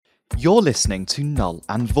You're listening to Null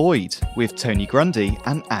and Void with Tony Grundy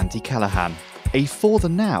and Andy Callahan, a For the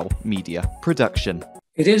Now media production.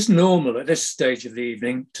 It is normal at this stage of the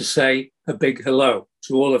evening to say a big hello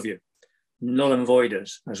to all of you, Null and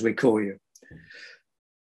Voiders, as we call you.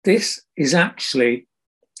 This is actually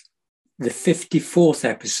the 54th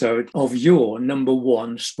episode of your number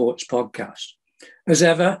one sports podcast. As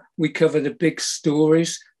ever, we cover the big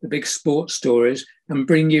stories, the big sports stories, and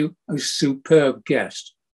bring you a superb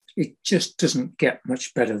guest. It just doesn't get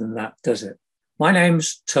much better than that, does it? My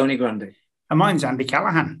name's Tony Grundy. And mine's Andy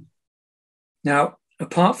Callahan. Now,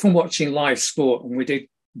 apart from watching live sport, and we did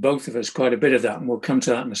both of us quite a bit of that, and we'll come to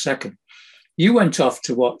that in a second, you went off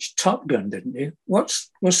to watch Top Gun, didn't you? What's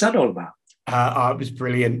that all about? It was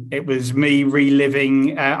brilliant. It was me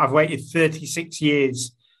reliving. I've waited 36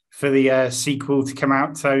 years for the sequel to come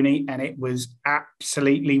out, Tony, and it was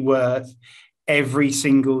absolutely worth every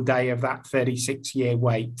single day of that 36-year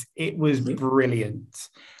wait. It was brilliant.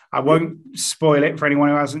 I won't spoil it for anyone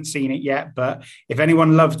who hasn't seen it yet, but if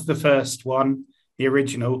anyone loved the first one, the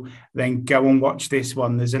original, then go and watch this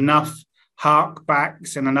one. There's enough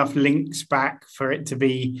hark-backs and enough links back for it to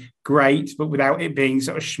be great, but without it being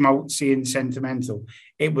sort of schmaltzy and sentimental.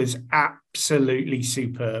 It was absolutely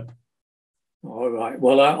superb. All right.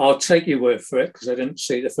 Well, I'll take your word for it because I didn't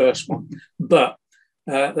see the first one. But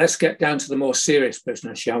let's get down to the more serious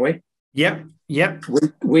business, shall we? Yep.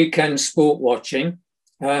 Weekend sport watching.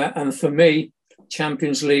 And for me,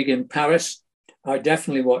 Champions League in Paris, I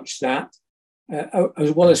definitely watched that.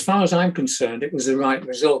 As far as I'm concerned, it was the right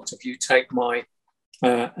result. If you take my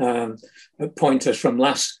pointers from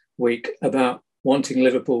last week about wanting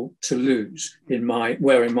Liverpool to lose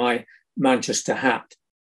wearing my Manchester hat.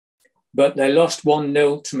 But they lost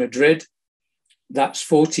 1-0 to Madrid. That's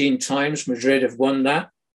 14 times Madrid have won that.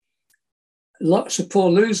 Lots of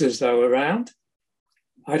poor losers, though, around.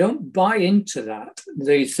 I don't buy into that,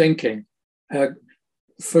 the thinking.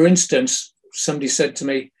 For instance, somebody said to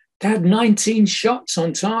me, they had 19 shots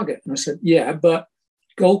on target. And I said, yeah, but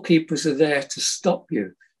goalkeepers are there to stop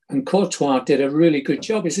you. And Courtois did a really good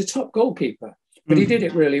job. He's a top goalkeeper, but he did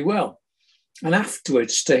it really well. And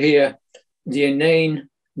afterwards, to hear the inane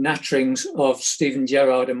natterings of Steven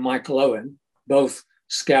Gerrard and Michael Owen, both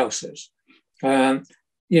Scousers,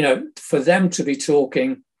 for them to be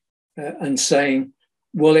talking and saying,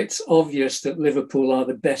 well, it's obvious that Liverpool are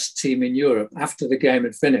the best team in Europe after the game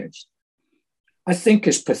had finished, I think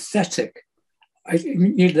is pathetic.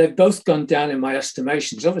 They've both gone down in my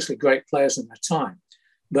estimations, obviously great players in their time,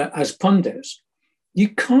 but as pundits, you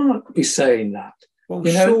can't be saying that. Well,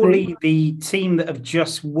 surely the team that have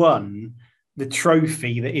just won the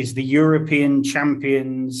trophy that is the European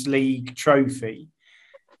Champions League trophy,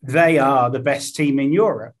 they are the best team in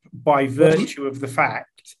Europe by virtue of the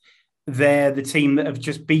fact they're the team that have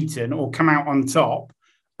just beaten or come out on top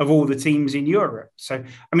of all the teams in Europe. So,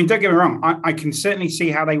 I mean, don't get me wrong, I can certainly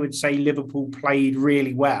see how they would say Liverpool played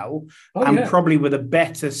really well probably with a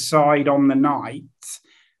better side on the night.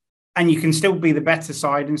 And you can still be the better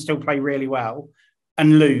side and still play really well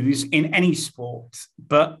and lose in any sport.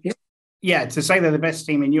 But yeah, to say they're the best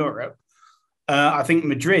team in Europe, I think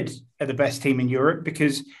Madrid are the best team in Europe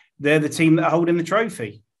because they're the team that are holding the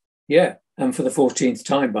trophy. Yeah, and for the 14th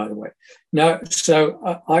time, by the way. Now,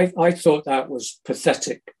 so I thought that was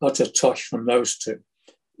pathetic, utter tosh from those two.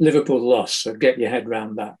 Liverpool lost, so get your head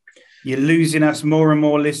round that. You're losing us more and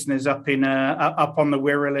more listeners up on the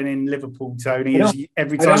Wirral and in Liverpool, Tony,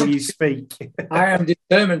 every time you speak. I am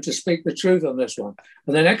determined to speak the truth on this one.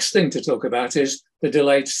 And the next thing to talk about is the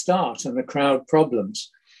delayed start and the crowd problems.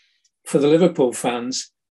 For the Liverpool fans,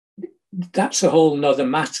 that's a whole nother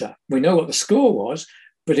matter. We know what the score was,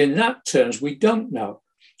 but in that terms, we don't know.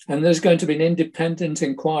 And there's going to be an independent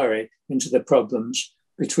inquiry into the problems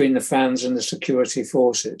between the fans and the security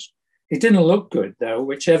forces. It didn't look good, though,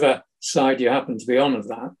 whichever side you happen to be on of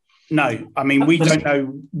that. No, I mean, we don't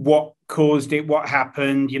know what caused it, what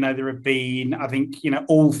happened. There have been, I think,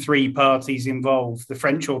 all three parties involved, the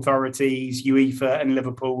French authorities, UEFA and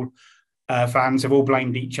Liverpool fans have all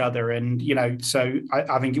blamed each other. And, so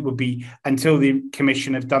I think it would be, until the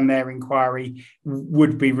commission have done their inquiry,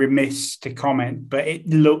 would be remiss to comment. But it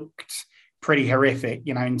looked pretty horrific,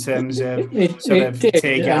 in terms of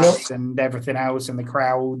tear gas and everything else and the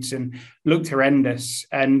crowds, and looked horrendous.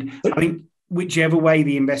 And I think whichever way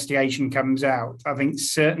the investigation comes out, I think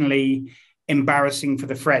certainly embarrassing for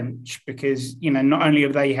the French because, not only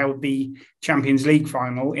have they held the Champions League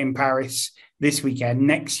final in Paris this weekend,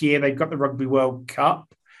 next year they've got the Rugby World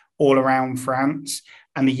Cup all around France.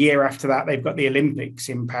 And the year after that, they've got the Olympics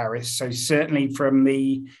in Paris. So certainly from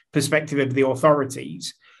the perspective of the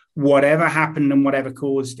authorities, whatever happened and whatever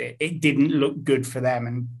caused it, it didn't look good for them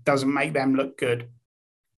and doesn't make them look good.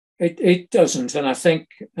 It doesn't. And I think,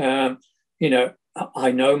 I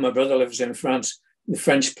know my brother lives in France. The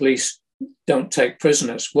French police don't take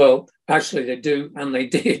prisoners. Well, actually they do, and they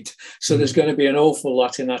did. So there's going to be an awful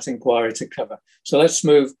lot in that inquiry to cover. So let's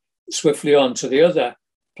move swiftly on to the other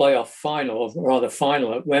playoff final, or rather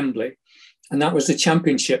final at Wembley. And that was the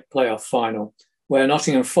Championship playoff final, where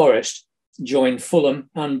Nottingham Forest joined Fulham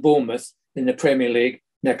and Bournemouth in the Premier League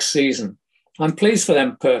next season. I'm pleased for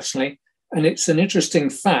them personally. And it's an interesting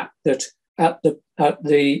fact that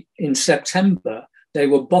in September, they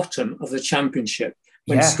were bottom of the Championship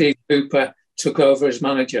when Steve Cooper took over as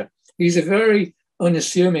manager. He's a very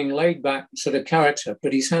unassuming, laid-back sort of character,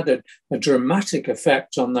 but he's had a dramatic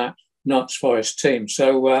effect on that Notts Forest team.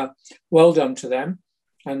 So well done to them.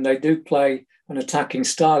 And they do play an attacking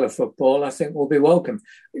style of football. I think will be welcome.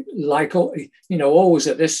 Like, always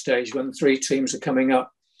at this stage when the three teams are coming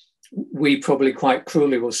up, we probably quite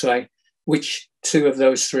cruelly will say, which two of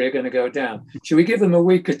those three are going to go down? Should we give them a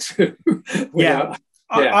week or two?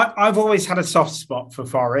 I've always had a soft spot for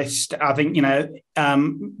Forest. I think,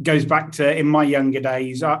 goes back to in my younger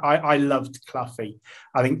days, I loved Cloughie.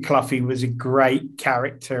 I think Cloughie was a great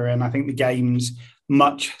character, and I think the game's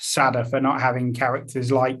much sadder for not having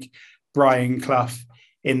characters like Brian Clough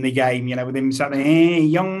in the game, with him sat there, hey,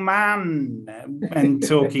 young man, and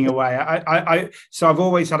talking away. So I've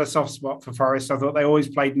always had a soft spot for Forest. I thought they always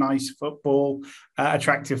played nice football,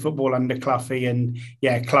 attractive football under Cloughie. And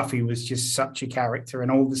Cloughie was just such a character,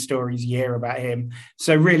 and all the stories you hear about him.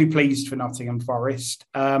 So really pleased for Nottingham Forest.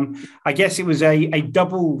 I guess it was a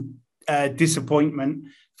double disappointment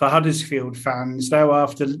for Huddersfield fans, though,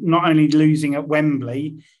 after not only losing at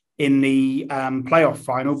Wembley in the playoff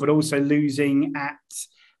final, but also losing at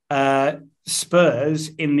Spurs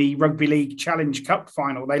in the Rugby League Challenge Cup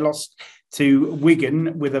final. They lost to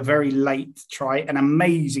Wigan with a very late try, an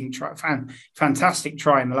amazing try, fantastic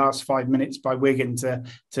try in the last 5 minutes by Wigan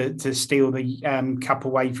to steal the cup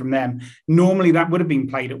away from them. Normally that would have been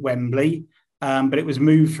played at Wembley, but it was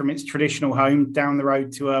moved from its traditional home down the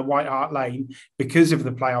road to White Hart Lane because of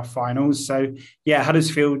the playoff finals. So,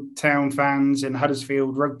 Huddersfield Town fans and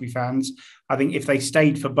Huddersfield rugby fans, I think if they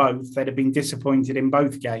stayed for both, they'd have been disappointed in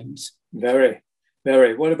both games. Very,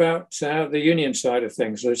 very. What about the Union side of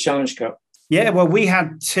things, the Challenge Cup? Yeah, well,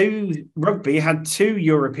 rugby had two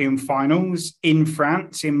European finals in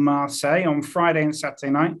France, in Marseille, on Friday and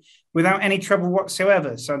Saturday night, without any trouble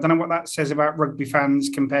whatsoever. So I don't know what that says about rugby fans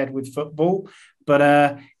compared with football.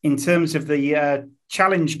 But in terms of the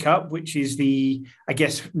Challenge Cup, which is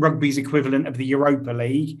rugby's equivalent of the Europa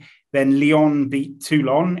League, then Lyon beat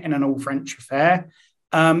Toulon in an all-French affair.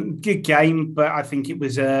 Good game, but I think it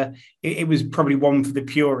was probably one for the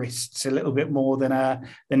purists a little bit more than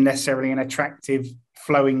necessarily an attractive,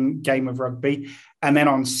 flowing game of rugby. And then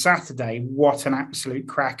on Saturday, what an absolute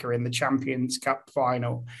cracker in the Champions Cup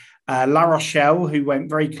final. La Rochelle, who went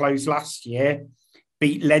very close last year,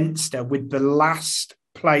 beat Leinster with the last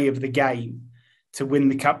play of the game to win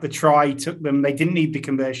the cup. The try took them, they didn't need the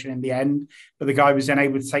conversion in the end, but the guy was then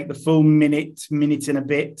able to take the full minute and a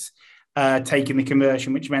bit, taking the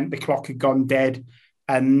conversion, which meant the clock had gone dead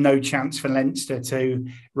and no chance for Leinster to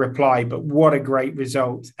reply. But what a great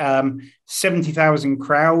result. 70,000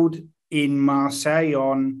 crowd in Marseille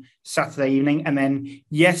on Saturday evening. And then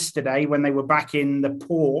yesterday, when they were back in the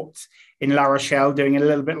port in La Rochelle, doing a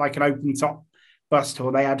little bit like an open top bus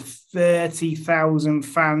tour, they had 30,000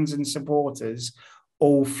 fans and supporters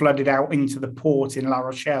all flooded out into the port in La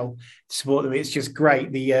Rochelle to support them. It's just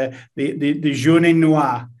great. The Jaune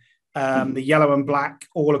Noir, the yellow and black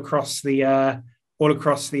all across the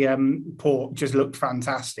port just looked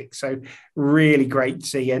fantastic. So really great to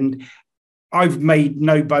see. And I've made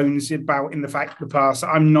no bones about in the fact in the past,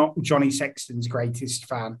 I'm not Johnny Sexton's greatest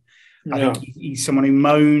fan. No. I think he's someone who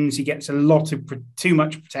moans. He gets a lot of too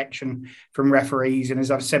much protection from referees. And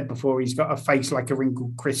as I've said before, he's got a face like a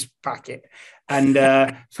wrinkled crisp packet. And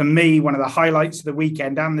for me, one of the highlights of the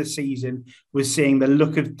weekend and the season was seeing the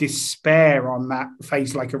look of despair on that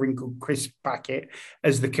face like a wrinkled crisp packet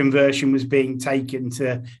as the conversion was being taken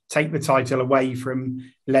to take the title away from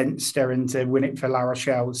Leinster and to win it for La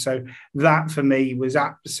Rochelle. So that for me was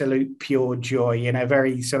absolute pure joy in a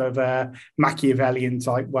very sort of Machiavellian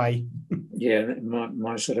type way. Yeah,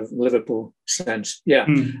 my sort of Liverpool sense. Yeah.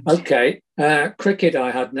 Okay. Cricket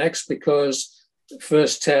I had next because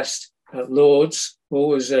first test at Lord's,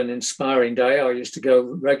 always an inspiring day. I used to go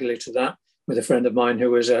regularly to that with a friend of mine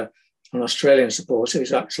who was an Australian supporter.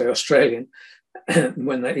 He's actually Australian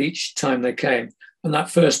each time they came. And that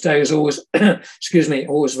first day is always,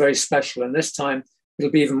 always very special. And this time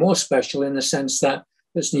it'll be even more special in the sense that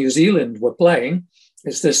as New Zealand were playing,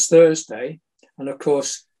 it's this Thursday. And of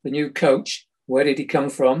course, the new coach, where did he come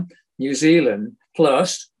from? New Zealand,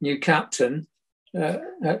 plus new captain.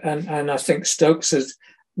 And I think Stokes has,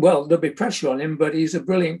 well, there'll be pressure on him, but he's a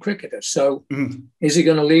brilliant cricketer. So is he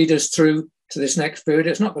going to lead us through to this next period?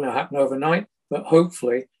 It's not going to happen overnight, but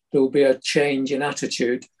hopefully there will be a change in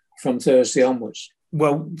attitude from Thursday onwards.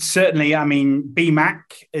 Well, certainly, I mean, BMAC,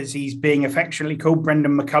 as he's being affectionately called,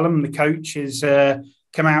 Brendan McCullum, the coach, has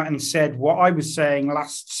come out and said what I was saying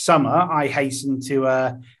last summer. I hasten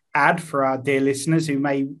to add for our dear listeners who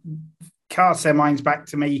may cast their minds back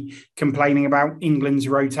to me complaining about England's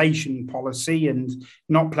rotation policy and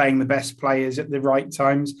not playing the best players at the right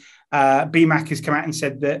times. BMAC has come out and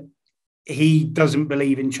said that he doesn't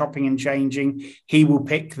believe in chopping and changing. He will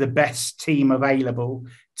pick the best team available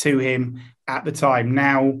to him at the time.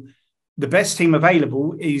 Now, the best team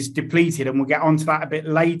available is depleted, and we'll get onto that a bit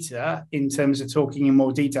later in terms of talking in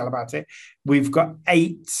more detail about it. We've got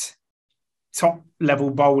 8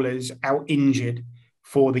 top-level bowlers out injured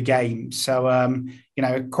for the game. So,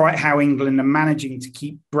 quite how England are managing to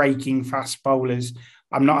keep breaking fast bowlers,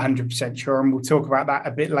 I'm not 100% sure. And we'll talk about that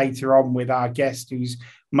a bit later on with our guest, who's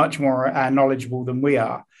much more knowledgeable than we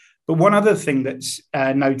are. But one other thing that's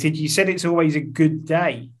noted, you said it's always a good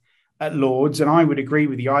day at Lord's, and I would agree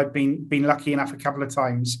with you. I've been lucky enough a couple of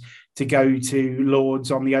times to go to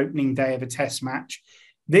Lord's on the opening day of a test match.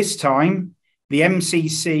 This time, the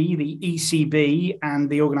MCC, the ECB, and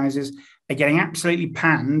the organisers are getting absolutely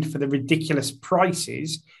panned for the ridiculous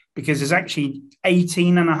prices because there's actually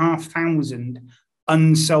 18,500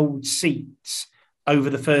 unsold seats over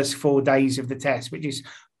the first 4 days of the test, which is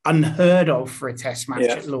unheard of for a test match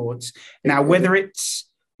at Lord's. Now, whether it's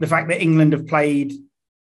the fact that England have played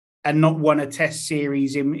and not won a test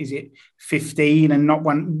series in, is it 15, and not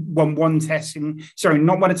won one test in,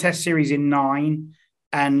 not won a test series in 9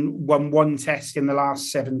 and won one test in the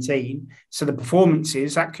last 17. So the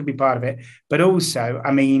performances, that could be part of it. But also,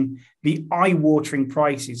 I mean, the eye-watering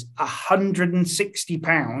prices,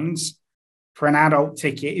 £160 for an adult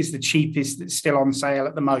ticket is the cheapest that's still on sale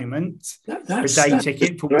at the moment. That's a day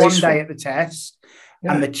ticket for graceful. 1 day at the test.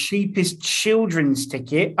 Yeah. And the cheapest children's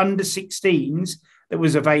ticket, under 16s, that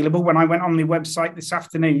was available when I went on the website this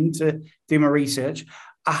afternoon to do my research,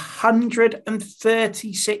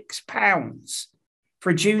 £136 for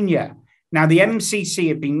a junior. Now, the MCC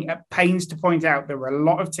have been at pains to point out there were a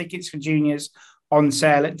lot of tickets for juniors on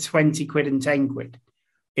sale at 20 quid and 10 quid.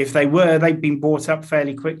 If they were, they've been bought up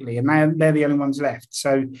fairly quickly, and they're the only ones left.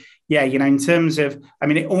 So, yeah, in terms of, I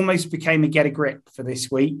mean, it almost became a get a grip for this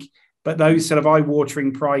week, but those sort of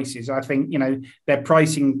eye-watering prices, I think, they're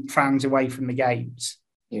pricing fans away from the games.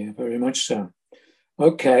 Yeah, very much so.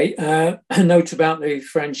 Okay, a note about the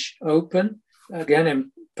French Open, again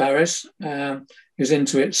in Paris, is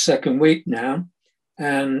into its second week now.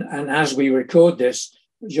 And as we record this,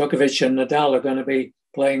 Djokovic and Nadal are going to be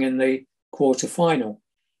playing in the quarterfinal.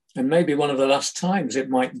 And maybe one of the last times it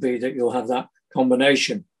might be that you'll have that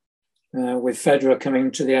combination with Federer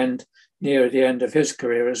coming to the end, near the end of his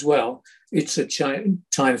career as well. It's a time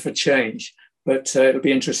for change, but it'll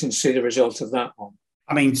be interesting to see the result of that one.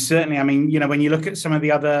 I mean, certainly. I mean, when you look at some of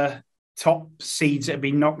the other top seeds that have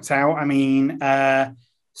been knocked out, I mean,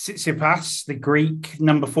 Tsitsipas, the Greek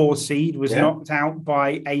number 4 seed, was knocked out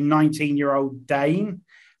by a 19-year-old Dane,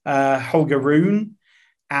 Holger Rune.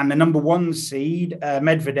 And the number 1 seed,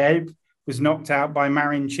 Medvedev, was knocked out by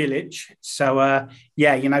Marin Cilic. So,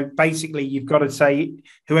 basically you've got to say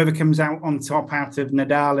whoever comes out on top out of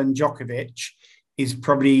Nadal and Djokovic is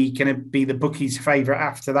probably going to be the bookies' favourite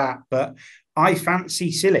after that. But I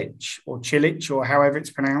fancy Cilic or however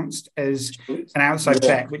it's pronounced as an outside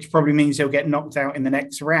bet, which probably means he'll get knocked out in the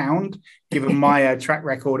next round, given my track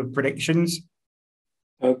record of predictions.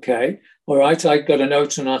 Okay. All right. I got a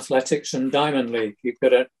note on athletics and Diamond League. You've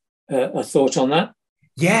got a thought on that?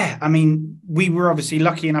 Yeah. I mean, we were obviously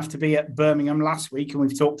lucky enough to be at Birmingham last week, and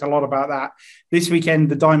we've talked a lot about that. This weekend,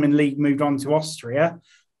 the Diamond League moved on to Austria.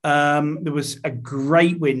 There was a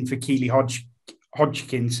great win for Keely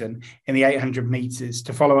Hodgkinson in the 800 metres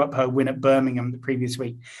to follow up her win at Birmingham the previous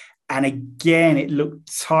week. And again, it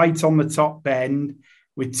looked tight on the top bend.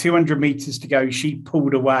 With 200 metres to go, she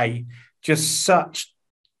pulled away. Just such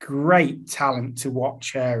great talent to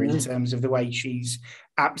watch her in terms of the way she's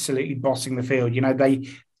absolutely bossing the field.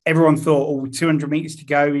 Everyone thought, 200 metres to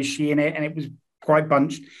go, is she in it? And it was quite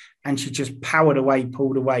bunched, and she just powered away,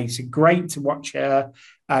 pulled away. So great to watch her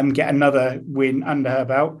get another win under her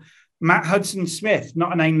belt. Matt Hudson-Smith,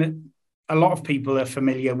 not a name that a lot of people are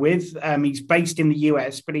familiar with. He's based in the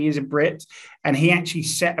US, but he is a Brit, and he actually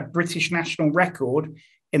set a British national record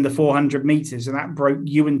in the 400 meters, and that broke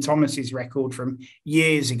Ewan Thomas's record from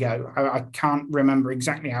years ago. I can't remember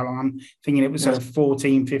exactly how long. I'm thinking it was sort of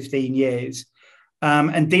 14, 15 years.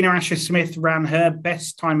 And Dina Asher-Smith ran her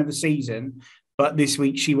best time of the season, but this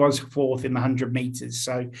week she was fourth in the 100 meters.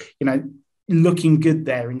 So, looking good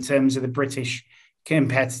there in terms of the British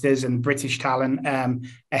competitors and British talent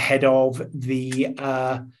ahead of the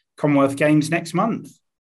Commonwealth Games next month.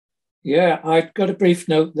 Yeah, I got a brief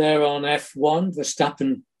note there on F1.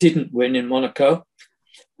 Verstappen didn't win in Monaco,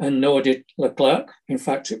 and nor did Leclerc. In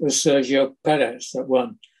fact, it was Sergio Perez that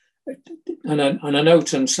won. And a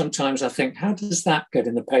note, and sometimes I think, how does that get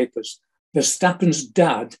in the papers? Verstappen's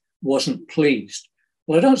dad wasn't pleased.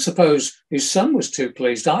 Well, I don't suppose his son was too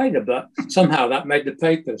pleased either, but somehow that made the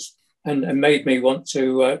papers and made me want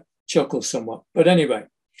to chuckle somewhat. But anyway,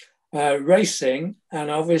 racing, and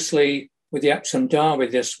obviously with the Epsom Derby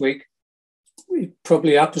this week,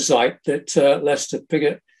 probably apposite that Lester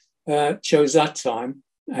Piggott chose that time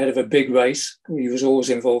ahead of a big race. He was always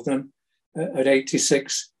involved in at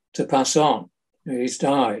 86 to pass on. He's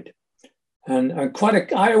died. And I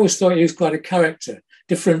always thought he was quite a character,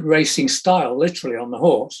 different racing style, literally on the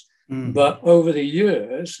horse. But over the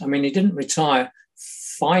years, I mean, he didn't retire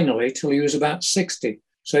finally till he was about 60.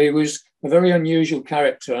 So he was a very unusual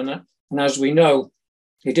character. And as we know,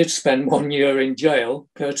 he did spend 1 year in jail,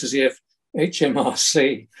 courtesy of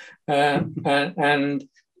HMRC, and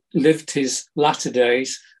lived his latter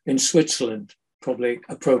days in Switzerland, probably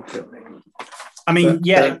appropriately. I mean,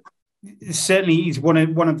 certainly he's one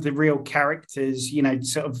of the real characters,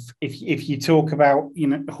 sort of if you talk about,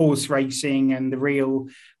 horse racing and the real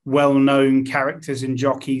well-known characters and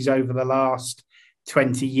jockeys over the last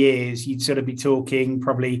 20 years, you'd sort of be talking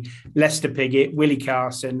probably Lester Piggott, Willie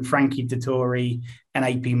Carson, Frankie Dettori, and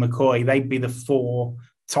AP McCoy. They'd be the four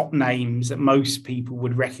top names that most people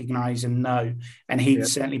would recognise and know, and he'd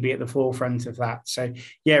certainly be at the forefront of that. So,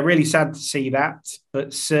 yeah, really sad to see that,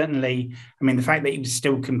 but certainly, I mean, the fact that he was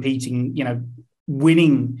still competing,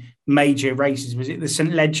 winning major races. Was it the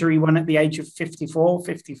St. Leger he won at the age of 54,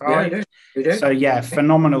 55? Yeah, he did. So, yeah,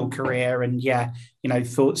 phenomenal career, and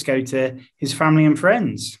thoughts go to his family and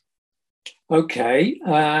friends. Okay,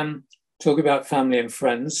 talk about family and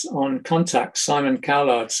friends. On Contact, Simon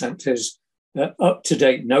Cowlard sent his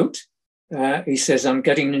up-to-date note. He says, I'm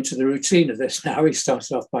getting into the routine of this now, he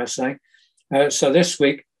started off by saying. So this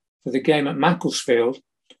week, for the game at Macclesfield,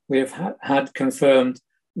 we have had confirmed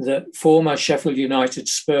that former Sheffield United,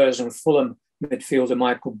 Spurs and Fulham midfielder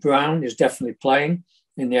Michael Brown is definitely playing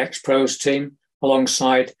in the ex-pros team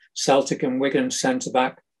alongside Celtic and Wigan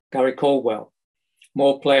centre-back Gary Caldwell.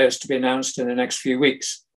 More players to be announced in the next few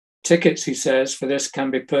weeks. Tickets, he says, for this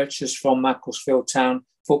can be purchased from Macclesfield Town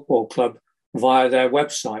Football Club via their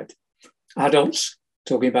website. Adults,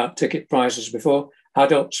 talking about ticket prices before,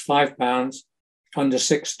 adults £5, under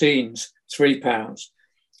 16s £3.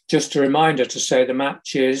 Just a reminder to say the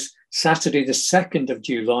match is Saturday the 2nd of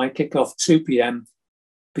July, kick-off 2 p.m.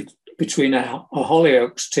 between a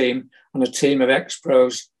Hollyoaks team and a team of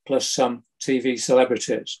ex-pros plus some TV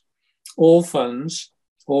celebrities. All funds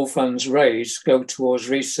raised go towards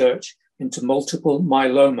research into multiple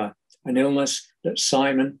myeloma, an illness that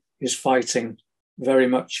Simon is fighting very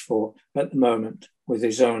much for at the moment with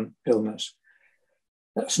his own illness.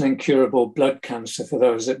 That's an incurable blood cancer for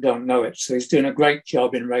those that don't know it. So he's doing a great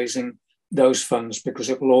job in raising those funds because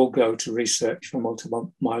it will all go to research for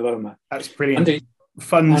multiple myeloma. That's brilliant.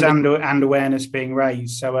 Funds and awareness being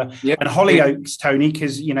raised. So, and Hollyoaks, Tony,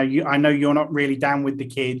 because I know you're not really down with the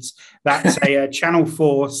kids. That's a Channel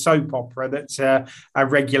 4 soap opera that's a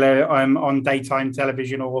regular on daytime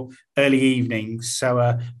television or early evenings.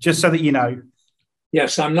 So, just so that you know.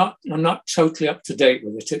 Yes, I'm not totally up to date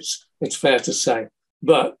with it. It's fair to say,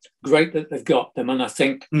 but great that they've got them, and I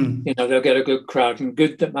think they'll get a good crowd, and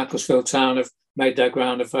good that Macclesfield Town have made their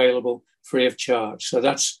ground available free of charge. So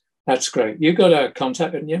that's great. You got a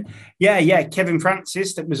contact, didn't you? Yeah. Kevin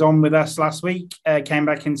Francis, that was on with us last week, came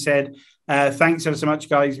back and said, thanks ever so much,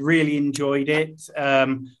 guys. Really enjoyed it.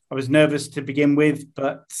 I was nervous to begin with,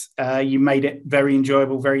 but you made it very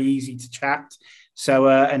enjoyable, very easy to chat. So,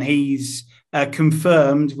 and he's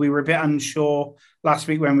confirmed, we were a bit unsure last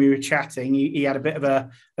week when we were chatting. He had a bit of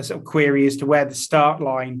a sort of query as to where the start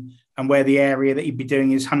line and where the area that he'd be doing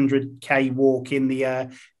his 100k walk in the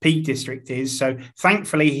Peak District is. So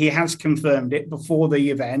thankfully, he has confirmed it before the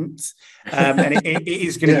event, and it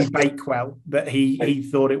is going to be Bakewell that he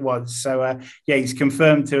thought it was. So he's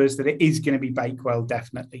confirmed to us that it is going to be Bakewell,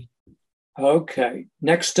 definitely. Okay.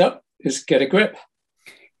 Next up is Get a Grip.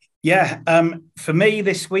 Yeah, for me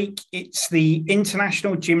this week, it's the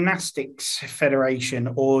International Gymnastics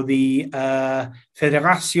Federation, or the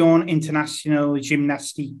Fédération Internationale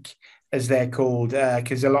Gymnastique, as they're called,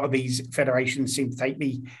 because a lot of these federations seem to take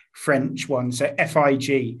the French one. So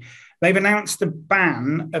FIG. They've announced the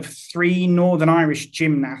ban of 3 Northern Irish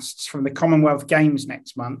gymnasts from the Commonwealth Games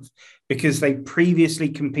next month because they previously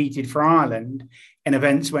competed for Ireland in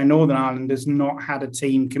events where Northern Ireland has not had a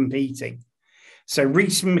team competing. So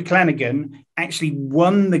Rhys McClenaghan actually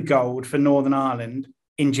won the gold for Northern Ireland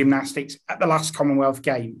in gymnastics at the last Commonwealth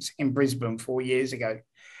Games in Brisbane 4 years ago.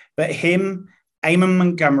 But him, Eamon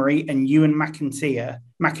Montgomery and Ewan McAteer,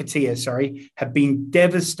 have been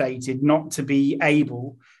devastated not to be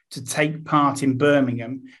able to take part in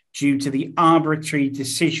Birmingham due to the arbitrary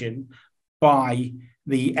decision by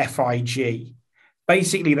the FIG.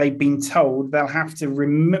 Basically, they've been told they'll have to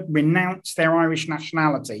renounce their Irish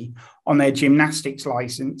nationality on their gymnastics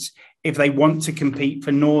licence if they want to compete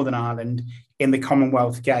for Northern Ireland in the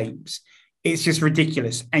Commonwealth Games. It's just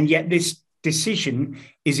ridiculous. And yet this decision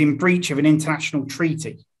is in breach of an international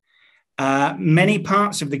treaty. Many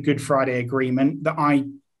parts of the Good Friday Agreement that I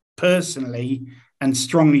personally and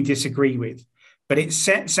strongly disagree with, but it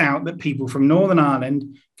sets out that people from Northern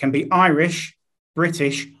Ireland can be Irish,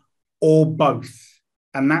 British, or both.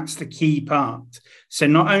 And that's the key part. So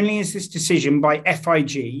not only is this decision by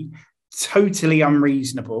FIG totally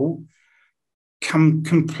unreasonable, come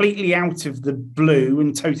completely out of the blue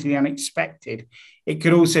and totally unexpected, it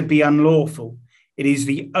could also be unlawful. It is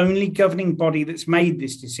the only governing body that's made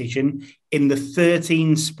this decision in the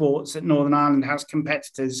 13 sports that Northern Ireland has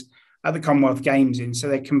competitors at the Commonwealth Games in. So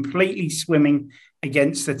they're completely swimming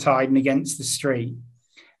against the tide and against the stream.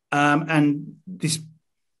 And this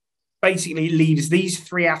basically leaves these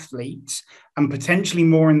 3 athletes, and potentially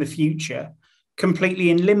more in the future, completely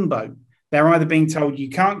in limbo. They're either being told you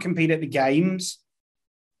can't compete at the Games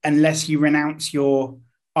unless you renounce your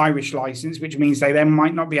Irish licence, which means they then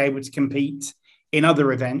might not be able to compete in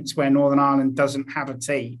other events where Northern Ireland doesn't have a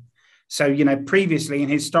team. So, previously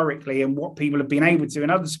and historically, and what people have been able to in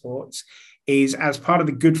other sports is, as part of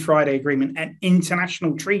the Good Friday Agreement, an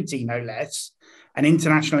international treaty, no less, an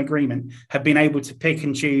international agreement, have been able to pick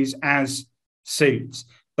and choose as suits.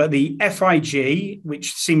 But the FIG,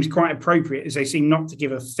 which seems quite appropriate as they seem not to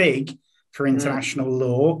give a fig for international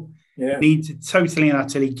law, need to totally and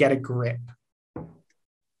utterly get a grip.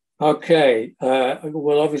 Okay,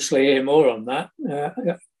 we'll obviously hear more on that.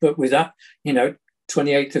 But with that,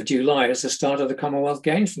 28th of July is the start of the Commonwealth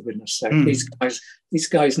Games, for goodness sake. These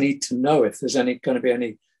guys need to know if there's going to be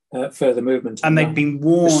any further movement. And they've been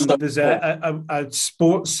warned. There's a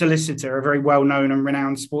sports solicitor, a very well-known and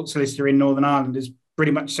renowned sports solicitor in Northern Ireland, has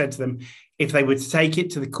pretty much said to them, if they were to take it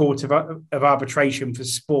to the Court of Arbitration for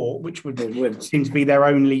Sport, which would seem to be their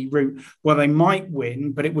only route, well, they might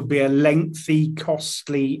win, but it would be a lengthy,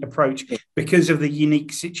 costly approach because of the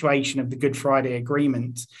unique situation of the Good Friday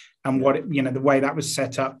Agreement and the way that was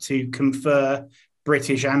set up to confer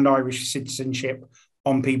British and Irish citizenship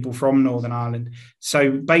on people from Northern Ireland.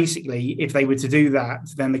 So basically, if they were to do that,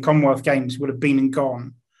 then the Commonwealth Games would have been and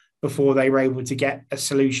gone before they were able to get a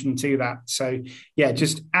solution to that. So, yeah,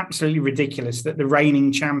 just absolutely ridiculous that the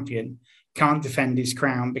reigning champion can't defend his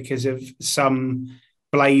crown because of some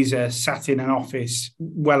blazer sat in an office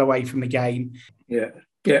well away from the game. Yeah,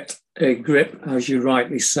 get a grip, as you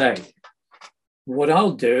rightly say. What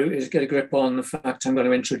I'll do is get a grip on the fact I'm going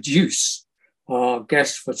to introduce our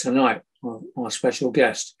guest for tonight, our special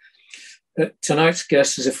guest. Tonight's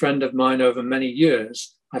guest is a friend of mine over many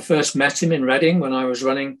years. I first met him in Reading when I was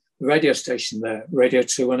running the radio station there, Radio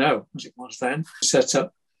 210, as it was then. Set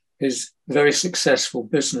up his very successful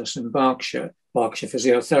business in Berkshire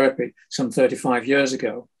Physiotherapy, some 35 years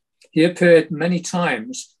ago. He appeared many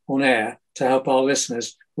times on air to help our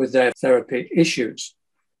listeners with their therapy issues.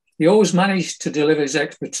 He always managed to deliver his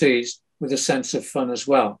expertise with a sense of fun as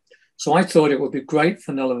well. So I thought it would be great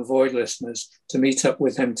for Null and Void listeners to meet up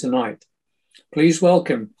with him tonight. Please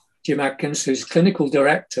welcome Jim Atkins, who's Clinical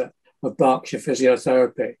Director of Berkshire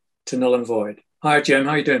Physiotherapy, to Null and Void. Hi, Jim.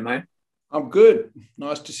 How you doing, mate? I'm good.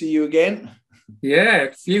 Nice to see you again. Yeah,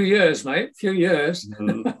 a few years, mate. A few years.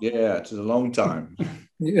 Yeah, it's a long time.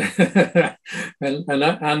 and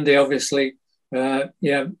Andy, obviously,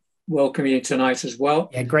 welcome you tonight as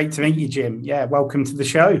well. Yeah, great to meet you, Jim. Yeah, welcome to the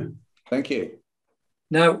show. Thank you.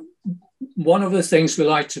 Now, one of the things we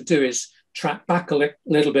like to do is track back a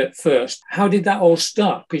little bit first. How did that all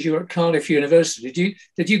start? Because you were at Cardiff University.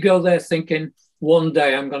 Did you go there thinking, one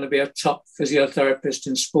day I'm going to be a top physiotherapist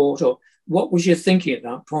in sport? Or what was your thinking at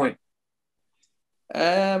that point?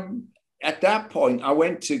 at that point, I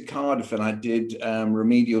went to Cardiff and I did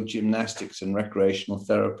remedial gymnastics and recreational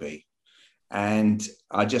therapy. And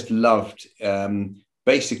I just loved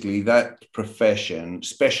basically that profession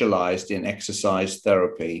specialized in exercise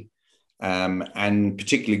therapy and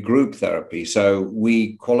particularly group therapy. So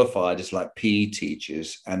we qualified as like PE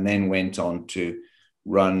teachers and then went on to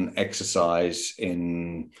run exercise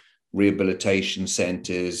in rehabilitation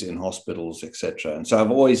centers, in hospitals, etc. And so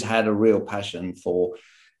I've always had a real passion for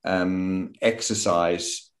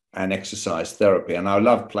exercise and exercise therapy. And I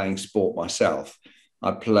love playing sport myself.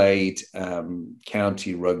 I played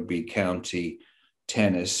county rugby, county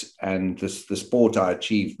tennis, and the sport I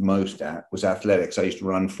achieved most at was athletics. I used to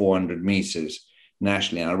run 400 meters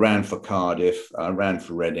nationally. I ran for Cardiff, I ran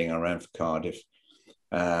for Reading, I ran for Cardiff.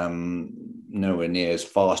 Nowhere near as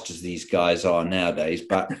fast as these guys are nowadays,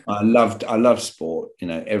 but I loved sport, you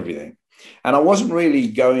know, everything. And I wasn't really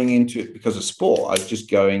going into it because of sport. I was just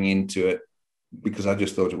going into it because I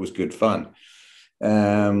just thought it was good fun.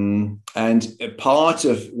 And part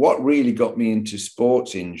of what really got me into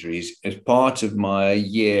sports injuries is part of my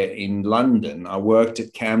year in London. I worked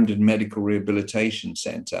at Camden Medical Rehabilitation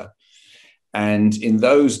Centre. And in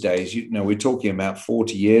those days, you know, we're talking about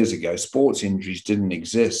 40 years ago, sports injuries didn't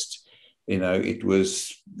exist. You know, there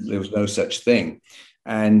was no such thing.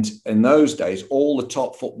 And in those days, all the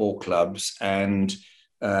top football clubs and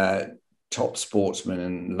top sportsmen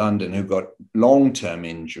in London who got long-term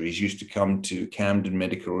injuries used to come to Camden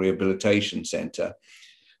Medical Rehabilitation Centre.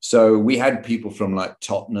 So we had people from like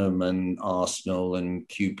Tottenham and Arsenal and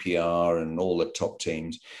QPR and all the top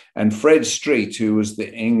teams. And Fred Street, who was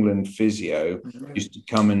the England physio, used to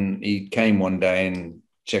come, and he came one day and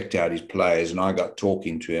checked out his players, and I got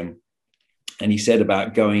talking to him. And he said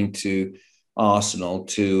about going to Arsenal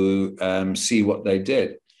to see what they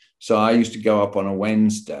did. So I used to go up on a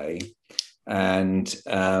Wednesday and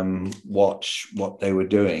watch what they were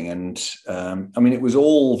doing. And I mean, it was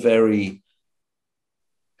all very,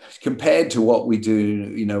 compared to what we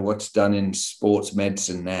do, you know, what's done in sports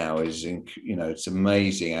medicine now is, you know, it's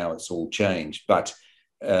amazing how it's all changed. But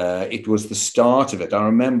it was the start of it. I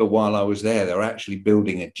remember while I was there, they were actually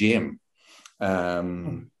building a gym.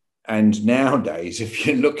 And nowadays, if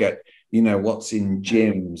you look at, you know, what's in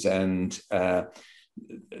gyms and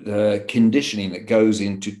the conditioning that goes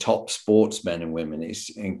into top sportsmen and women is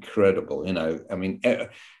incredible. You know, I mean,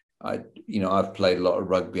 I've played a lot of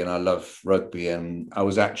rugby and I love rugby. And I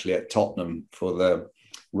was actually at Tottenham for the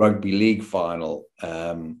rugby league final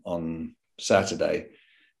on Saturday.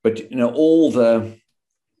 But, you know, all the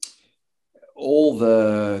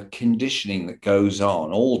conditioning that goes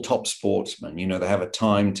on, all top sportsmen, you know, they have a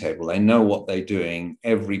timetable. They know what they're doing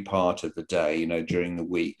every part of the day, you know, during the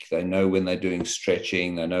week. They know when they're doing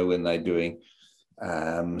stretching. They know when they're doing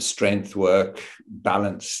strength work,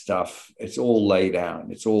 balance stuff. It's all laid out.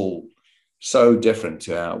 It's all so different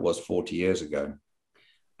to how it was 40 years ago.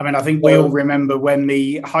 I mean, I think we all remember when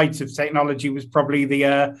the height of technology was probably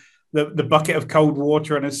the bucket of cold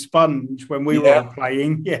water and a sponge when we were all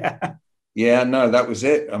playing. Yeah, no, that was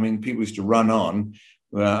it. I mean, people used to run on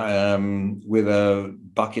with a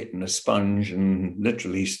bucket and a sponge and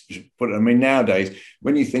literally put it. I mean, nowadays,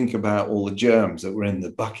 when you think about all the germs that were in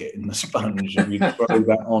the bucket and the sponge, and you throw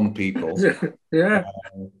that on people.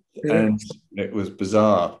 And it was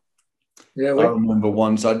bizarre. Yeah, I remember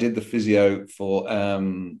once I did the physio for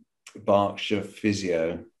Berkshire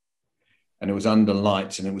Physio, and it was under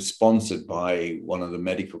lights, and it was sponsored by one of the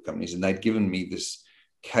medical companies, and they'd given me this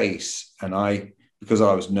case, and because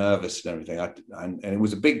I was nervous and everything, and it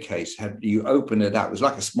was a big case. You open it up, it was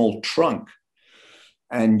like a small trunk,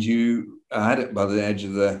 and I had it by the edge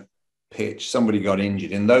of the pitch. Somebody got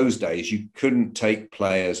injured. In those days, you couldn't take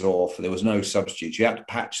players off. There was no substitutes. You had to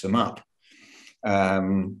patch them up.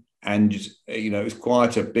 And, you know, it was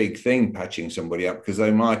quite a big thing patching somebody up because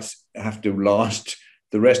they might have to last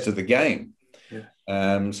the rest of the game.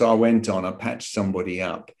 So I went on, I patched somebody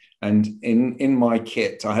up. And in my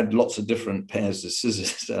kit, I had lots of different pairs of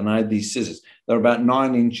scissors, and I had these scissors. They're about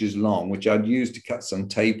 9 inches long, which I'd used to cut some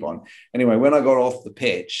tape on. Anyway, when I got off the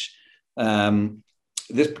pitch,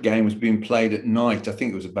 this game was being played at night. I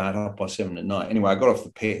think it was about 7:30 at night. Anyway, I got off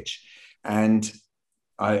the pitch, and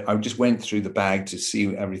I just went through the bag to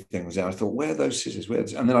see everything was there. I thought, where are those scissors?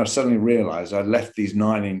 And then I suddenly realized I left these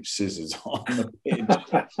 9-inch scissors on the pitch.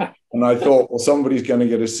 And I thought, well, somebody's going to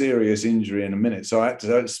get a serious injury in a minute. So I had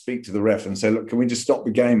to speak to the ref and say, look, can we just stop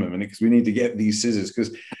the game a minute? Because we need to get these scissors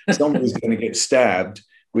because somebody's going to get stabbed,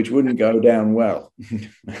 which wouldn't go down well.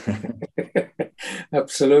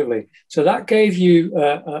 Absolutely. So that gave you,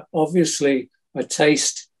 obviously, a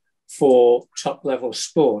taste for top level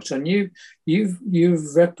sport, and you've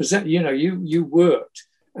represent, you worked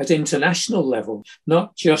at international level,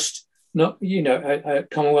 not at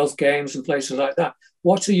Commonwealth Games and places like that.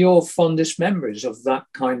 What are your fondest memories of that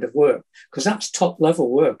kind of work? Because that's top level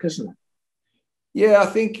work, isn't it?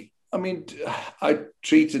 Yeah, I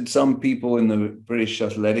treated some people in the British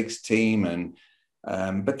athletics team, and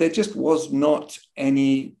but there just was not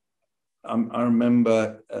any. I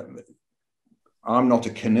remember, I'm not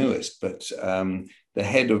a canoeist, but the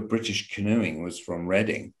head of British canoeing was from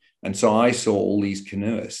Reading, and so I saw all these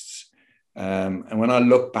canoeists. And when I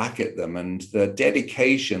look back at them and the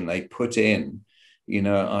dedication they put in,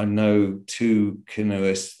 I know 2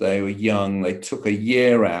 canoeists, they were young, they took a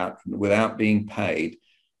year out without being paid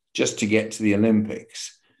just to get to the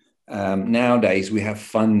Olympics. Nowadays we have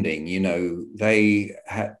funding, they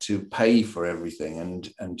had to pay for everything,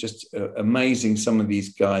 and just amazing, some of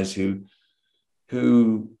these guys who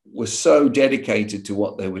were so dedicated to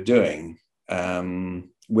what they were doing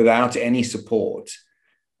without any support.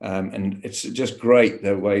 And it's just great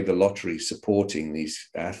the way the lottery is supporting these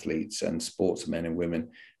athletes and sportsmen and women.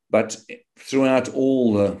 But throughout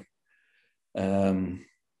all the,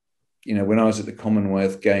 when I was at the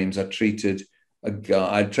Commonwealth Games, I treated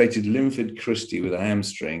Linford Christie with a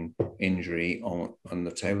hamstring injury on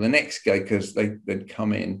the table. The next guy, because they'd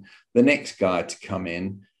come in, the next guy to come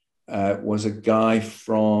in was a guy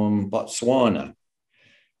from Botswana.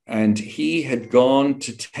 And he had gone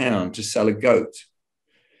to town to sell a goat.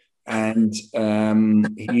 And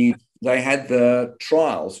they had the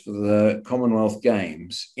trials for the Commonwealth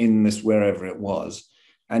Games in this, wherever it was,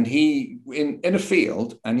 and he in a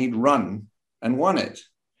field, and he'd run and won it,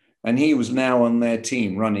 and he was now on their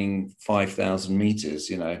team running 5,000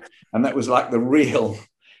 meters, and that was like the real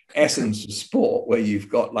essence of sport, where you've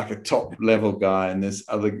got like a top level guy and this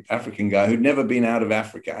other African guy who'd never been out of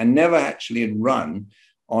Africa and never actually had run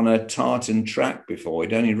on a tartan track before.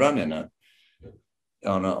 He'd only run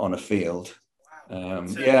on a field.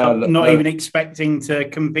 Not even expecting to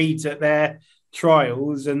compete at their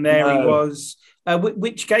trials, and there he was.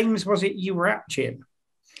 Which games was it you were at, Chip?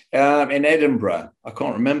 In Edinburgh. I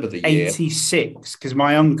can't remember the year. 86, because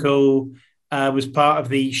my uncle was part of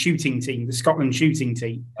the shooting team, the Scotland shooting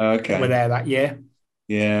team. Okay. Were there that year.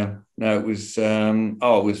 Yeah. No, it was it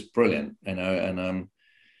was brilliant, and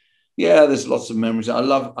there's lots of memories.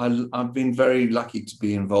 I've been very lucky to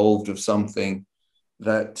be involved with something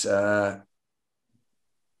that, to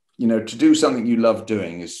do something you love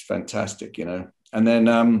doing is fantastic, And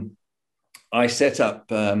then I set up,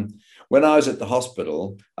 when I was at the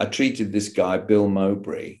hospital, I treated this guy, Bill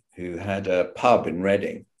Mowbray, who had a pub in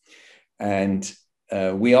Reading. And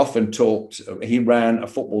we often talked, he ran a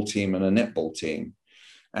football team and a netball team.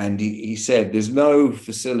 And he said, there's no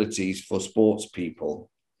facilities for sports people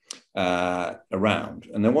around.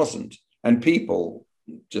 And there wasn't. And people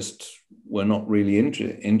just were not really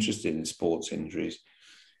interested in sports injuries.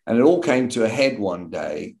 And it all came to a head one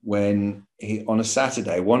day when on a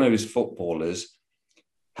Saturday, one of his footballers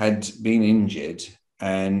had been injured,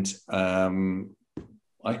 and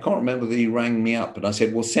I can't remember that he rang me up, but I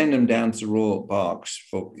said, well, send him down to Royal Berks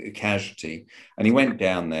for a casualty. And he went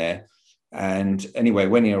down there. And anyway,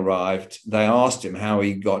 when he arrived, they asked him how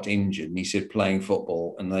he got injured. And he said, playing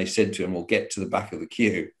football. And they said to him, well, get to the back of the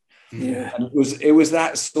queue. Yeah. And it was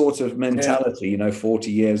that sort of mentality,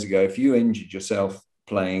 40 years ago. If you injured yourself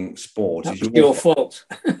playing sport, it's your fault.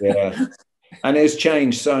 Yeah. And it's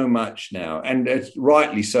changed so much now. And it's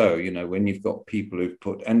rightly so, when you've got people who've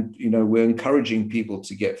put, and, we're encouraging people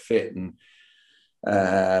to get fit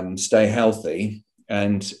and stay healthy.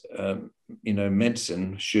 And,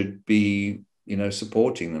 medicine should be,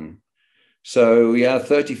 supporting them. So,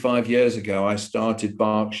 35 years ago, I started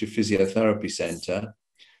Berkshire Physiotherapy Centre.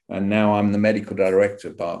 And now I'm the medical director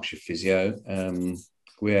of Berkshire Physio.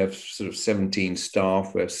 We have sort of 17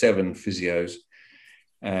 staff. We have 7 physios.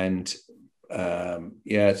 And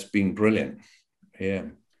it's been brilliant. Yeah.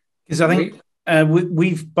 Because I think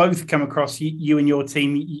we've both come across you and your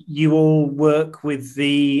team. You all work with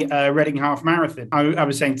the Reading Half Marathon. I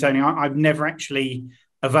was saying, Tony, I've never actually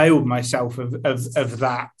availed myself of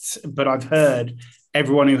that, but I've heard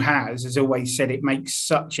everyone who has always said it makes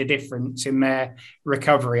such a difference in their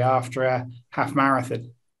recovery after a half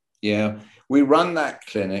marathon. Yeah, we run that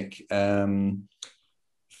clinic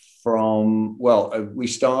we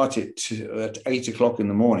start at 8 o'clock in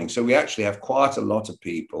the morning. So we actually have quite a lot of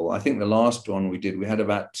people. I think the last one we did, we had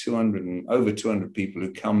about over 200 people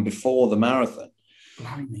who come before the marathon.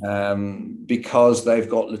 Because they've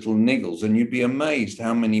got little niggles, and you'd be amazed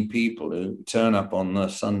how many people who turn up on the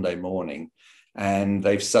Sunday morning and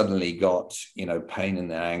they've suddenly got, pain in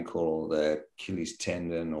their ankle or their Achilles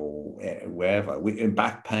tendon or wherever,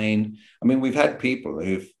 back pain. I mean, we've had people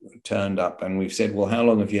who've turned up and we've said, well, how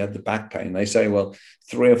long have you had the back pain? They say, well,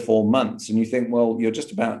 3 or 4 months. And you think, well, you're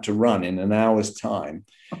just about to run in an hour's time,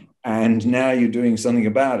 and now you're doing something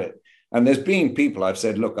about it. And there's been people I've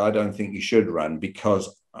said, look, I don't think you should run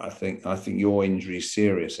because I think your injury is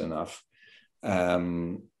serious enough.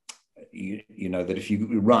 You know that if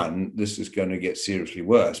you run, this is going to get seriously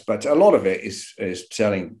worse. But a lot of it is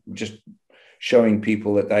just showing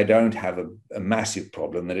people that they don't have a massive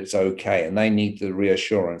problem, that it's okay, and they need the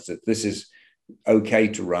reassurance that this is okay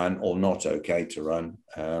to run or not okay to run.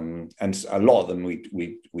 And a lot of them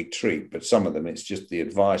we treat, but some of them it's just the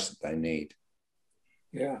advice that they need.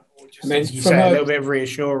 Yeah, I mean, you say a little bit of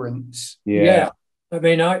reassurance. Yeah. I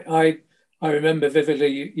mean, I remember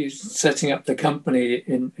vividly you setting up the company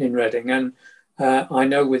in Reading, and I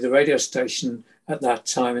know with the radio station at that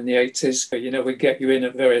time in the 80s, we'd get you in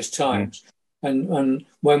at various times. And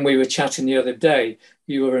when we were chatting the other day,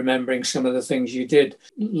 you were remembering some of the things you did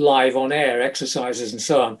live on air, exercises and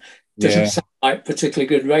so on. Doesn't sound like particularly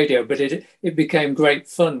good radio, but it became great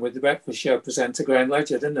fun with the breakfast show presenter Graham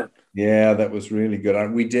Ledger, didn't it? Yeah, that was really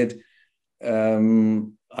good. We did,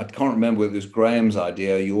 I can't remember whether it was Graham's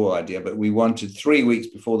idea or your idea, but we wanted 3 weeks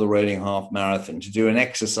before the Reading Half Marathon to do an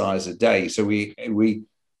exercise a day. So we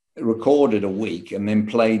recorded a week and then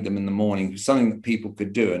played them in the morning, something that people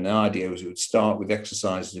could do. And the idea was it would start with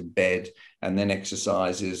exercises in bed and then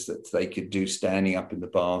exercises that they could do standing up in the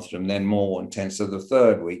bathroom, then more intense. So the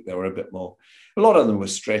third week, they were a bit more, a lot of them were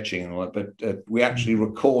stretching and all that, but we actually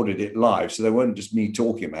recorded it live. So they weren't just me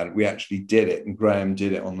talking about it. We actually did it, and Graham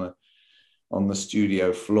did it on the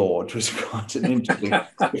studio floor. It was quite an interesting,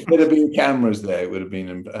 if there had been cameras there, it would have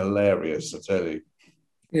been hilarious, I tell you.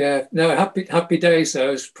 Yeah, no, happy days,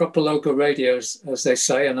 those proper local radios, as they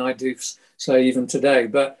say, and I do say even today.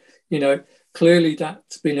 But, clearly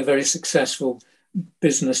that's been a very successful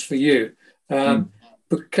business for you.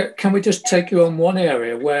 But can we just take you on one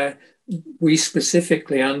area where we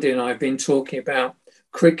specifically, Andy and I, have been talking about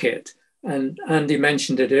cricket, and Andy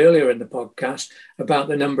mentioned it earlier in the podcast about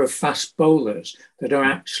the number of fast bowlers that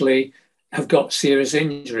have got serious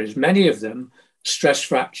injuries, many of them stress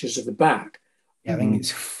fractures of the back. Yeah, I think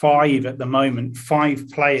it's 5 at the moment. 5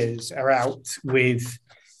 players are out with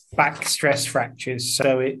back stress fractures.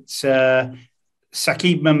 So it's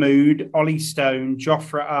Saqib Mahmood, Ollie Stone,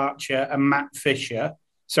 Jofra Archer and Matt Fisher.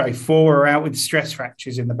 Sorry, 4 are out with stress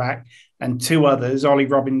fractures in the back, and 2 others, Ollie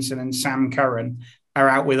Robinson and Sam Curran, are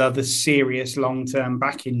out with other serious long-term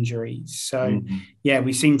back injuries. So,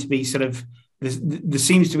 we seem to be there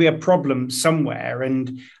seems to be a problem somewhere.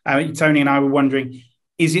 And Tony and I were wondering,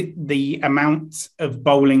 is it the amount of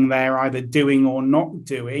bowling they're either doing or not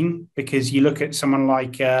doing? Because you look at someone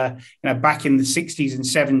like, back in the 60s and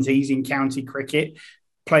 70s in county cricket,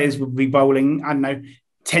 players would be bowling, I don't know,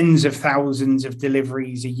 tens of thousands of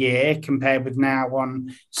deliveries a year, compared with now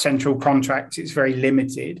on central contracts, it's very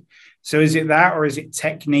limited. So is it that, or is it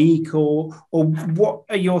technique, or what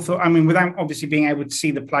are your thoughts? I mean, without obviously being able to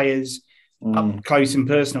see the players up close and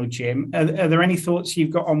personal, Jim, are there any thoughts you've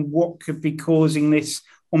got on what could be causing this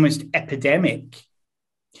almost epidemic?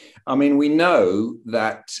 I mean, we know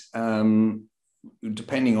that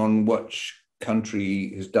depending on which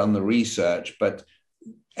country has done the research, but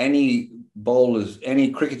any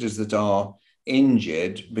cricketers that are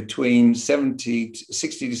injured, between 60 to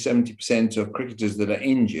 70% of cricketers that are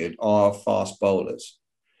injured are fast bowlers.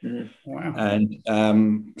 Wow.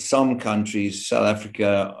 And some countries, South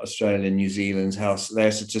Africa, Australia, New Zealand,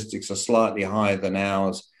 their statistics are slightly higher than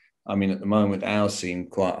ours. I mean, at the moment, ours seem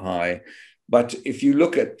quite high. But if you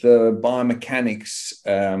look at the biomechanics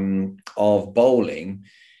of bowling,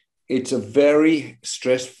 it's a very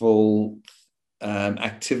stressful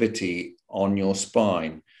activity on your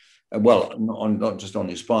spine. Well, not just on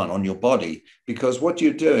your spine, on your body, because what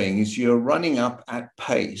you're doing is you're running up at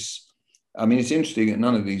pace. I mean, it's interesting that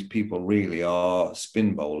none of these people really are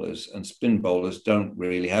spin bowlers, and spin bowlers don't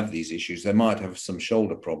really have these issues. They might have some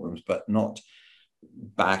shoulder problems, but not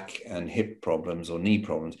back and hip problems or knee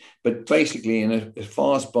problems. But basically, a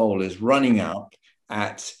fast bowler is running up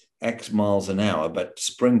at X miles an hour, but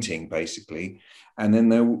sprinting basically. And then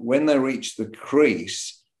when they reach the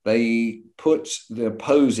crease, they put the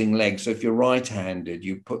opposing leg. So if you're right-handed,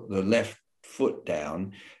 you put the left foot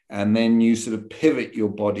down, and then you sort of pivot your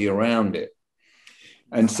body around it.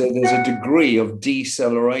 And so there's a degree of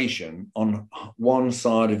deceleration on one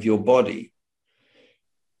side of your body.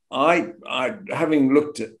 I having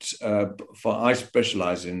looked at, I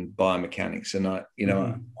specialize in biomechanics, and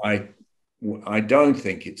I I don't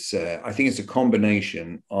think it's. I think it's a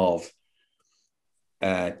combination of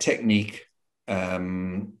technique,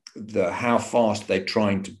 how fast they're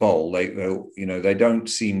trying to bowl. They don't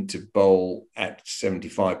seem to bowl at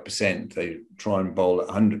 75%. They try and bowl at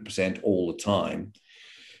 100% all the time.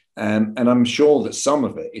 And I'm sure that some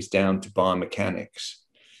of it is down to biomechanics.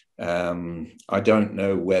 I don't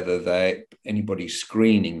know whether anybody's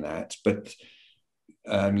screening that, but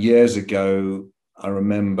years ago, I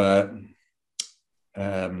remember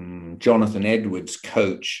Jonathan Edwards'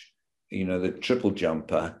 coach, the triple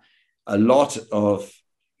jumper, a lot of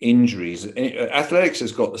injuries. Athletics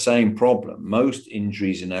has got the same problem. Most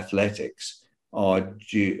injuries in athletics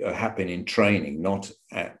happen in training, not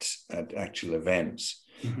at actual events.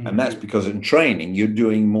 Mm-hmm. And that's because in training, you're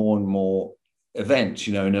doing more and more events.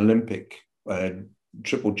 In Olympic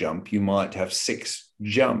triple jump, you might have 6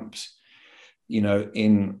 jumps.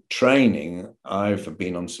 In training, I've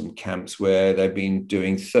been on some camps where they've been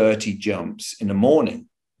doing 30 jumps in the morning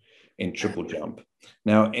in triple jump.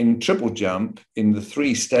 Now, in triple jump, in the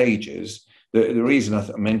 3 stages, the reason I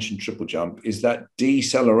mentioned triple jump is that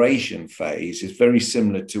deceleration phase is very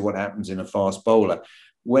similar to what happens in a fast bowler.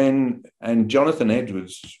 And Jonathan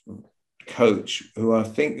Edwards' coach, who I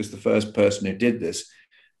think is the first person who did this,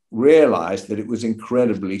 realized that it was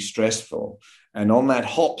incredibly stressful. And on that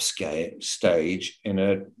hop stage in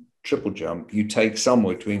a triple jump, you take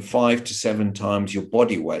somewhere between 5 to 7 times your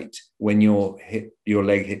body weight when your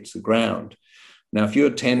leg hits the ground. Now, if you're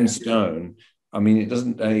 10 stone, it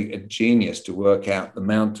doesn't take a genius to work out the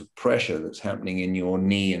amount of pressure that's happening in your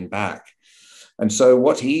knee and back. And so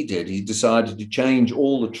what he did, he decided to change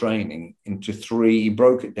all the training into 3, he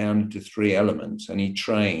broke it down into 3 elements, and he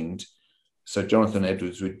trained. So Jonathan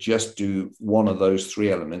Edwards would just do one of those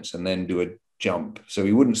 3 elements and then do a jump. So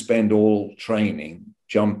he wouldn't spend all training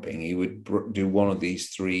jumping. He would do one of these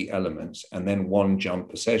 3 elements and then 1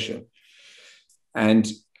 jump a session.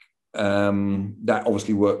 And that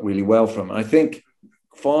obviously worked really well for him. I think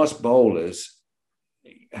fast bowlers,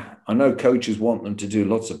 I know coaches want them to do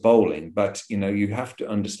lots of bowling, but, you have to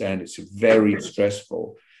understand it's very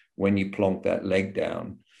stressful when you plonk that leg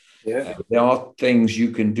down. Yeah. There are things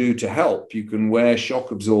you can do to help. You can wear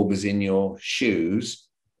shock absorbers in your shoes.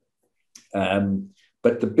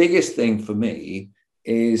 But the biggest thing for me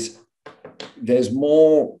is there's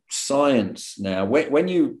more science now. When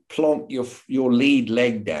you plonk your lead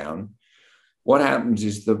leg down, what happens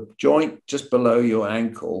is the joint just below your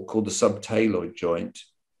ankle, called the subtaloid joint,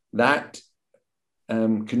 that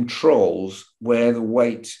controls where the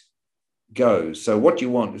weight goes. So what you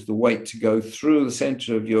want is the weight to go through the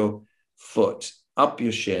center of your foot, up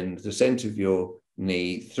your shin, the center of your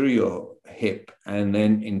knee, through your hip, and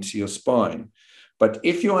then into your spine. But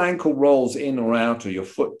if your ankle rolls in or out, or your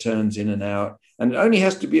foot turns in and out, and it only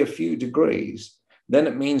has to be a few degrees, then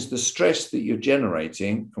it means the stress that you're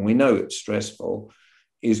generating, and we know it's stressful,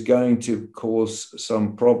 is going to cause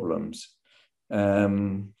some problems.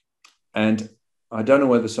 And I don't know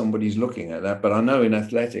whether somebody's looking at that, but I know in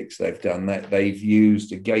athletics they've done that. They've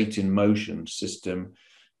used a gait in motion system,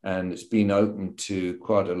 and it's been open to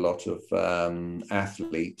quite a lot of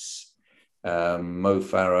athletes. Mo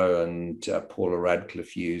Farah and Paula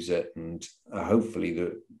Radcliffe use it, and hopefully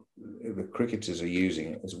the cricketers are using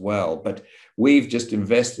it as well. But we've just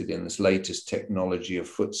invested in this latest technology of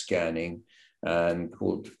foot scanning and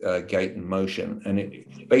called gait in motion. And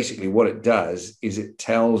it basically what it does is it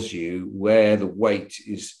tells you where the weight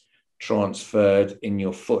is transferred in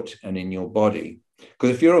your foot and in your body.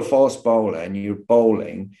 Because if you're a fast bowler and you're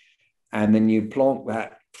bowling and then you plonk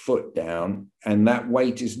that foot down and that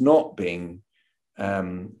weight is not being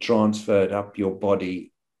transferred up your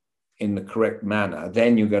body in the correct manner,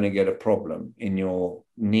 then you're going to get a problem in your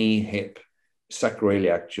knee, hip,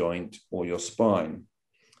 sacroiliac joint or your spine.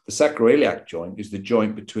 The sacroiliac joint is the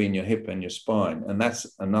joint between your hip and your spine. And that's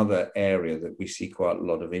another area that we see quite a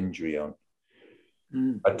lot of injury on.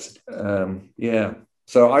 But yeah,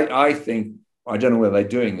 so I think, I don't know whether they're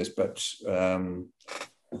doing this, but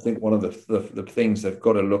I think one of the things they've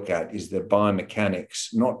got to look at is the biomechanics,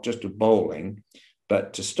 not just of bowling,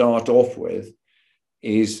 but to start off with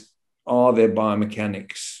is, are their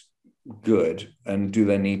biomechanics good and do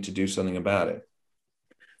they need to do something about it?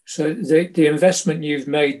 So the investment you've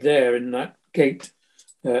made there in that gait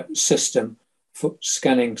system, foot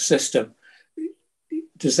scanning system,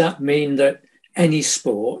 does that mean that any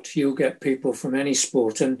sport, you'll get people from any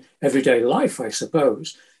sport and everyday life, I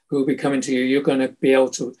suppose, who will be coming to you, you're going to be able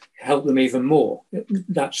to help them even more?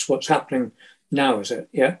 That's what's happening now, is it?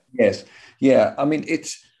 Yeah? Yes. Yeah. I mean,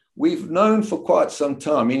 we've known for quite some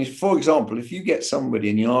time. I mean, for example, if you get somebody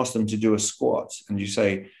and you ask them to do a squat and you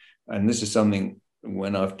say, and this is something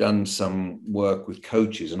when I've done some work with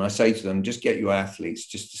coaches, and I say to them, just get your athletes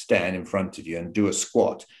just to stand in front of you and do a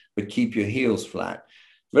squat, but keep your heels flat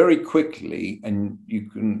very quickly. And you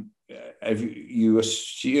can, if you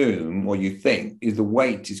assume or you think is the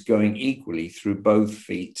weight is going equally through both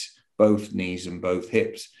feet, both knees and both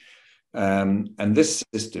hips. And this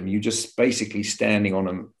system, you just basically standing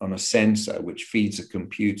on a sensor which feeds a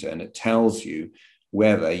computer, and it tells you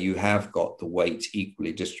whether you have got the weight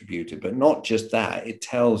equally distributed. But not just that, it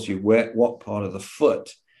tells you what part of the foot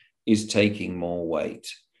is taking more weight.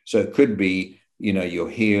 So it could be, you know, your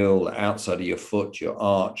heel, the outside of your foot, your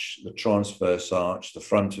arch, the transverse arch, the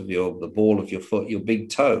front of the ball of your foot, your big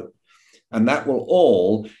toe. And that will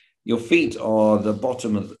all, your feet are the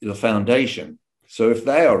bottom of the foundation. So if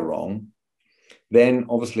they are wrong, then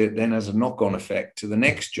obviously it then has a knock-on effect to the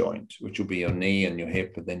next joint, which will be your knee and your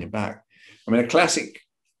hip and then your back. I mean, a classic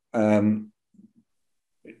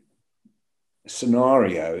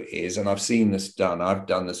scenario is, and I've seen this done, I've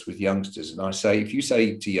done this with youngsters, and I say, if you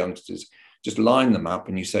say to youngsters, just line them up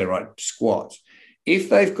and you say, right, squat. If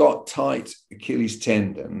they've got tight Achilles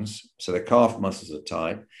tendons, so the calf muscles are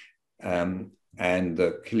tight and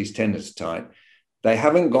the Achilles tendons are tight, they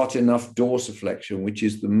haven't got enough dorsiflexion, which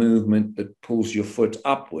is the movement that pulls your foot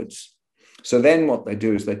upwards. So then what they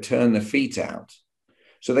do is they turn their feet out.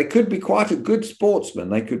 So they could be quite a good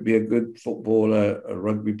sportsman. They could be a good footballer, a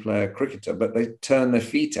rugby player, cricketer, but they turn their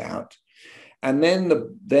feet out. And then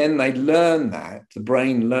they learn that, the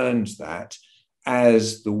brain learns that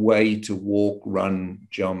as the way to walk, run,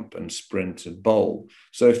 jump, and sprint and bowl.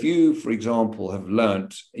 So if you, for example, have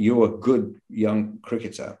learnt, you're a good young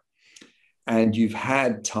cricketer, and you've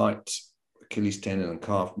had tight Achilles tendon and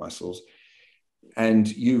calf muscles, and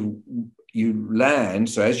you land,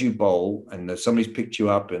 so as you bowl, and somebody's picked you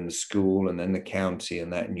up in the school and then the county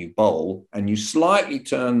and that, and you bowl, and you slightly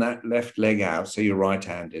turn that left leg out, so you're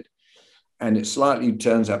right-handed, and it slightly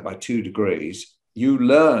turns out by 2 degrees, you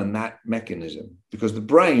learn that mechanism because the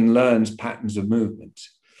brain learns patterns of movement.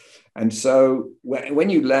 And so when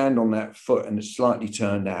you land on that foot and it's slightly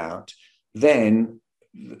turned out, then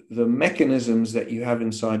the mechanisms that you have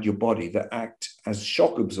inside your body that act as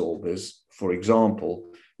shock absorbers, for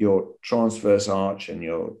example, your transverse arch and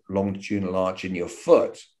your longitudinal arch in your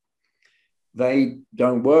foot, they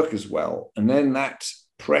don't work as well. And then that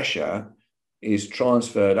pressure is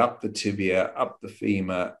transferred up the tibia, up the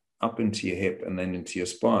femur, up into your hip, and then into your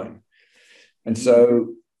spine. And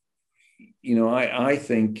so, you know, I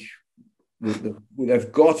think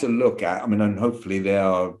they've got to look at, I mean, and hopefully there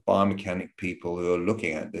are biomechanic people who are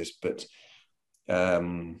looking at this, but,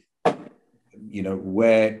 you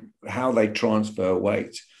know, how they transfer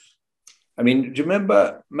weight. I mean, do you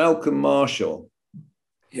remember Malcolm Marshall?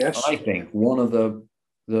 Yes. I think one of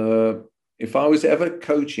the if I was ever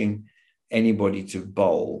coaching anybody to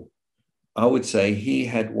bowl, I would say he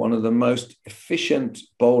had one of the most efficient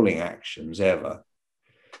bowling actions ever.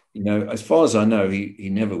 You know, as far as I know, he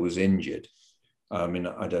never was injured. I mean,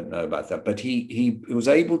 I don't know about that, but he was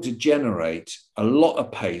able to generate a lot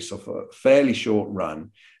of pace off a fairly short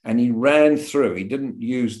run, and he ran through. He didn't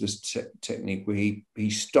use this technique where he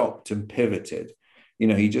stopped and pivoted. You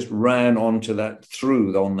know, he just ran onto that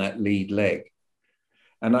through on that lead leg.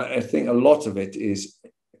 And I think a lot of it is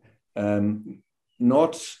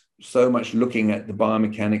not so much looking at the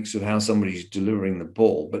biomechanics of how somebody's delivering the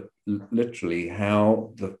ball, but literally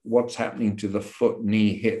what's happening to the foot,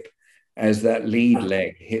 knee, hip as that lead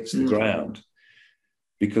leg hits the ground.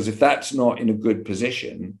 Because if that's not in a good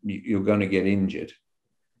position, you're going to get injured.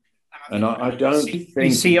 And I don't think...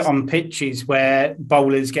 You see it on pitches where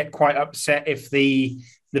bowlers get quite upset if the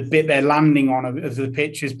bit they're landing on of the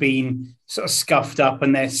pitch has been sort of scuffed up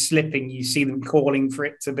and they're slipping. You see them calling for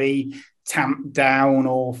it to be tamped down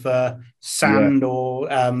or for sand or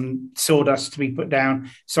sawdust to be put down.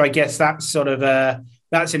 So I guess that's sort of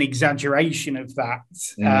that's an exaggeration of that.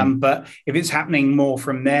 But if it's happening more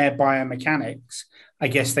from their biomechanics, I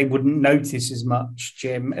guess they wouldn't notice as much,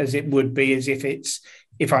 Jim, as it would be as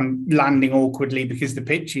if I'm landing awkwardly because the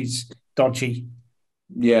pitch is dodgy.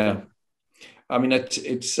 Yeah. I mean,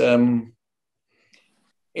 it's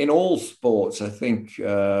in all sports, I think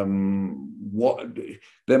what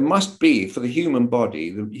there must be for the human body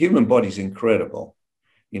is incredible,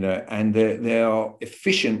 you know, and there are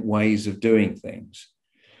efficient ways of doing things.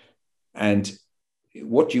 And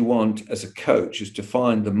what you want as a coach is to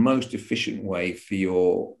find the most efficient way for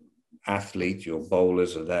your athlete, your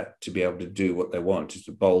bowlers or that, to be able to do what they want, is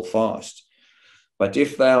to bowl fast. But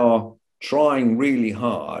if they are trying really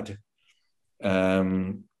hard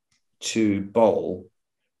to bowl,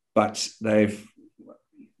 but they've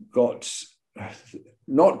got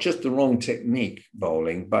not just the wrong technique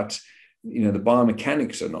bowling, but the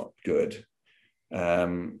biomechanics are not good,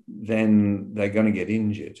 then they're going to get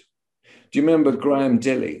injured. Do you remember Graham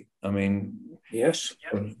Dilley? I mean, yes,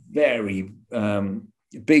 a very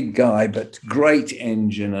big guy, but great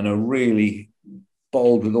engine, and a really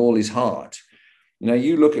bowled with all his heart.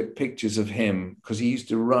 You look at pictures of him, because he used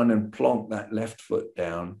to run and plonk that left foot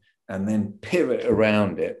down and then pivot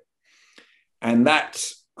around it. And that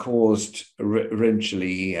caused,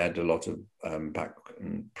 eventually he had a lot of back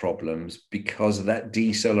problems because of that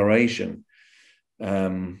deceleration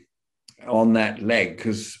on that leg.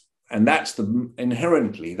 And that's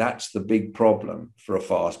inherently the big problem for a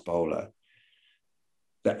fast bowler.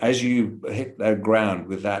 That as you hit the ground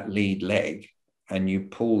with that lead leg and you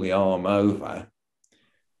pull the arm over,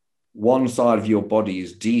 one side of your body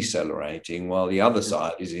is decelerating while the other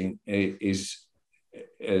side is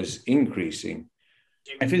increasing.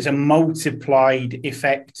 If it's a multiplied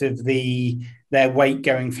effect of their weight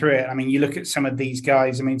going through it, I mean, you look at some of these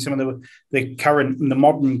guys. I mean, some of the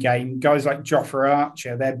modern game guys like Jofra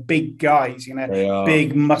Archer, they're big guys,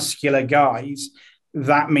 big muscular guys.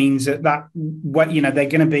 That means that they're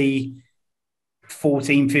going to be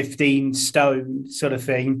 14, 15 stone sort of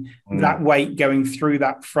thing. That weight going through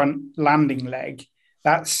that front landing leg,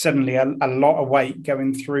 that's suddenly a lot of weight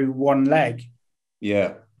going through one leg.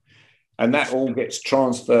 Yeah. And that all gets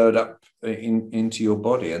transferred up into your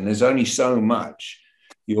body. And there's only so much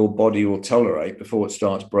your body will tolerate before it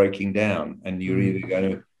starts breaking down. And you're either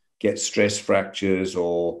going to get stress fractures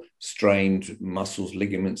or strained muscles,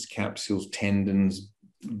 ligaments, capsules, tendons,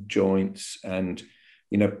 joints. And,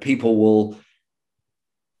 people will...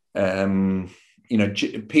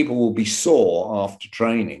 people will be sore after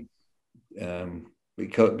training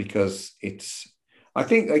because it's. I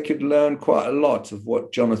think they could learn quite a lot of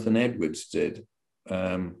what Jonathan Edwards did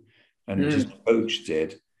and his coach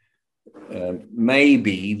did.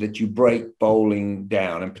 Maybe that you break bowling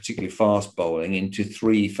down, and particularly fast bowling, into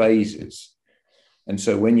 3 phases. And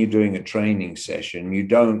so when you're doing a training session, you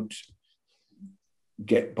don't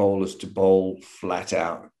get bowlers to bowl flat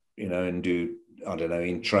out, and do, I don't know,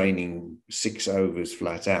 in training 6 overs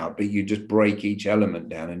flat out, but you just break each element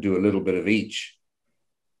down and do a little bit of each.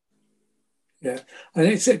 Yeah, and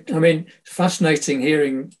it's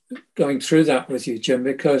fascinating going through that with you, Jim,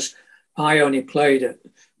 because I only played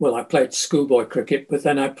I played schoolboy cricket, but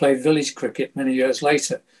then I played village cricket many years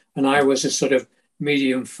later, and I was a sort of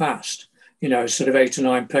medium fast, sort of 8 or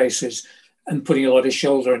 9 paces and putting a lot of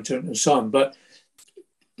shoulder into it and so on. But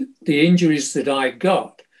the injuries that I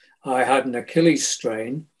got, I had an Achilles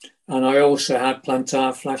strain, and I also had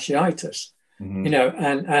plantar fasciitis,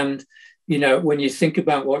 and when you think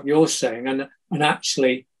about what you're saying, and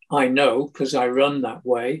actually I know, because I run that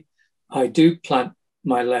way, I do plant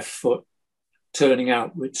my left foot turning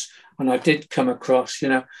outwards, and I did come across,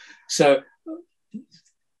 so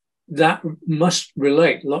that must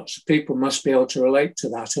relate. Lots of people must be able to relate to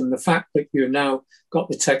that. And the fact that you now got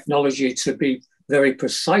the technology to be very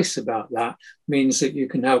precise about that means that you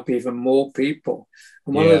can help even more people.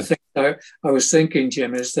 And one of the things I was thinking,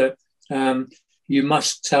 Jim, is that you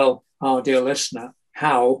must tell our dear listener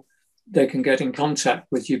how they can get in contact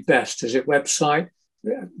with you best. Is it website?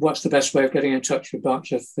 What's the best way of getting in touch with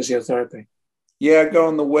Berkshire Physiotherapy? Yeah, go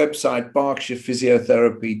on the website,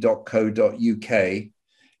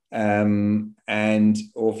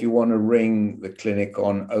 berkshirephysiotherapy.co.uk. Or if you want to ring the clinic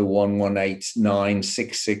on 01189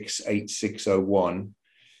 966 8601,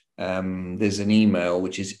 there's an email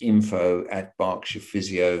which is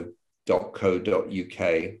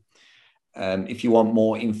info@berkshirephysio.co.uk. If you want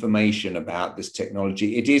more information about this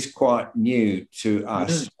technology, it is quite new to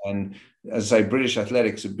us. And as I say, British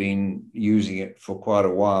Athletics have been using it for quite a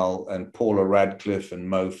while, and Paula Radcliffe and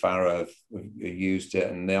Mo Farah have used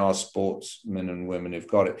it, and there are sportsmen and women who've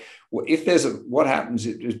got it. What happens,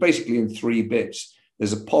 it's basically in 3 bits.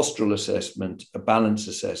 There's a postural assessment, a balance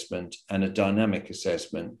assessment, and a dynamic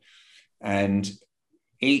assessment. And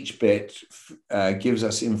each bit gives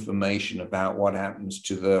us information about what happens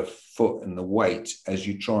to the foot and the weight as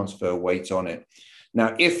you transfer weight on it.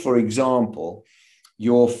 Now, if, for example,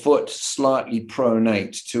 your foot slightly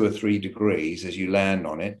pronates 2 or 3 degrees as you land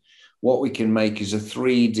on it, what we can make is a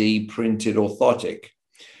 3D printed orthotic,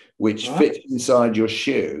 which fits inside your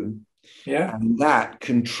shoe. Yeah. And that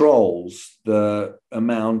controls the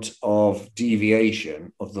amount of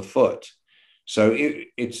deviation of the foot. So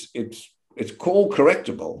it's called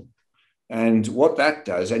correctable. And what that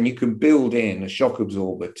does, and you can build in a shock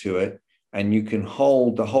absorber to it, and you can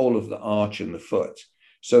hold the whole of the arch in the foot,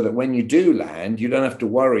 so that when you do land, you don't have to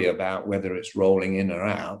worry about whether it's rolling in or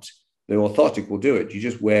out. The orthotic will do it. You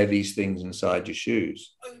just wear these things inside your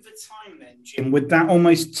shoes. Over time then, Jim, would that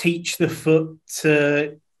almost teach the foot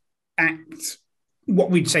to act what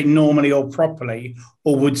we'd say normally or properly,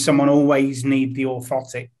 or would someone always need the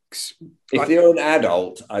orthotics? If they're an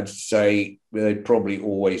adult, I'd say they'd probably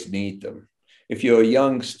always need them. If you're a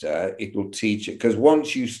youngster, it will teach it, because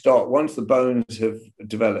once the bones have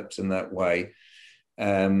developed in that way,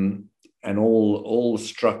 and all the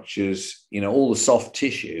structures, all the soft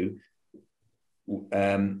tissue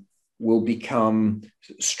will become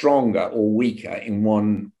stronger or weaker in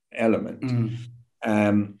one element.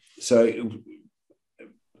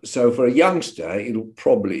 So for a youngster,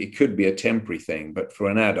 it could be a temporary thing, but for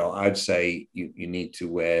an adult, I'd say you need to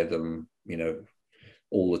wear them,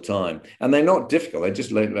 all the time. And they're not difficult. They're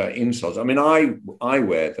just like insoles. I mean, I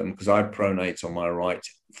wear them because I pronate on my right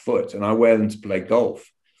foot, and I wear them to play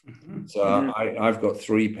golf. So I've got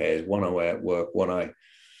 3 pairs. One I wear at work, one I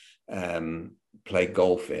play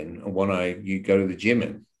golf in, and one you go to the gym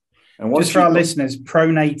in. And just for our listeners,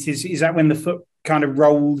 pronate is that when the foot kind of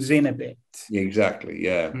rolls in a bit? Yeah, exactly.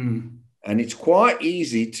 Yeah. And it's quite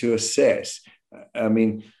easy to assess. I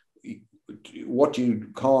mean, what you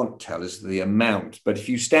can't tell is the amount, but if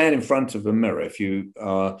you stand in front of a mirror, if you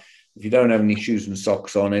don't have any shoes and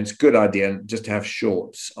socks on, it's a good idea just to have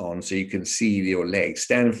shorts on so you can see your legs.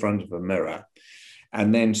 Stand in front of a mirror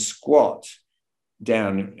and then squat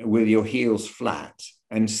down with your heels flat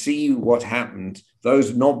and see what happened.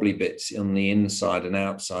 Those knobbly bits on the inside and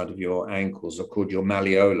outside of your ankles are called your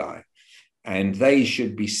malleoli, and they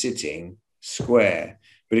should be sitting square.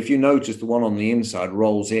 But if you notice the one on the inside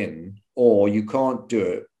rolls in, or you can't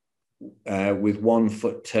do it with one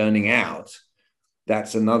foot turning out,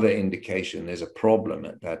 that's another indication there's a problem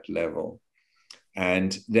at that level.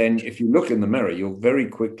 And then if you look in the mirror, you'll very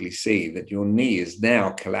quickly see that your knee is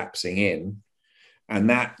now collapsing in, and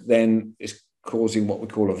that then is causing what we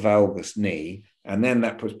call a valgus knee. And then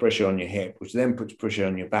that puts pressure on your hip, which then puts pressure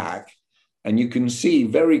on your back. And you can see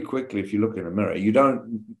very quickly, if you look in a mirror, you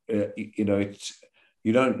don't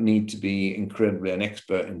need to be incredibly an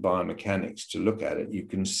expert in biomechanics to look at it. You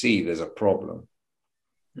can see there's a problem.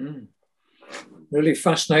 Really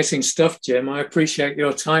fascinating stuff, Jim. I appreciate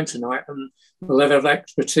your time tonight and the level of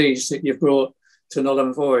expertise that you've brought to Null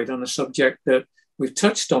and Void on a subject that we've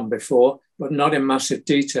touched on before, but not in massive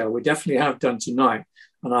detail. We definitely have done tonight.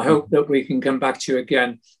 And I hope that we can come back to you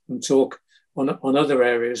again and talk on other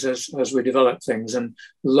areas as we develop things. And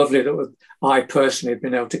lovely that I personally have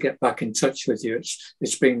been able to get back in touch with you.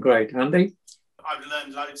 It's been great. Andy? I've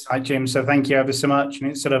learned loads. Hi, Jim. So thank you ever so much.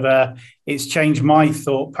 And it's sort of it's changed my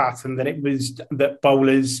thought pattern that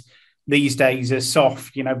bowlers these days are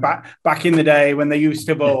soft. Back in the day when they used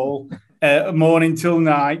to bowl morning till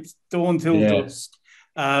night, dawn till dusk.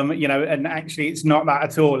 And actually it's not that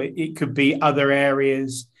at all. It could be other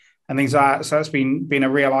areas and things like that. So that's been a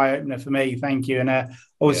real eye-opener for me. Thank you. And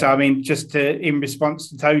also, I mean, just in response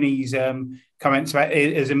to Tony's comments about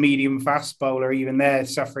as a medium fast bowler, even they're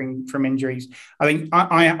suffering from injuries. I think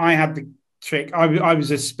I had the trick. I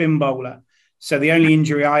was a spin bowler. So the only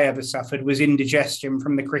injury I ever suffered was indigestion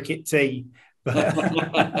from the cricket tee.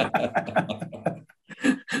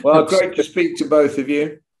 Well, great to speak to both of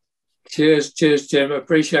you. Cheers, Jim.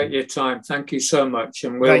 Appreciate your time. Thank you so much.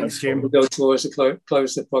 And Thanks, Jim. We'll go towards the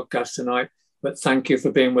close the podcast tonight. But thank you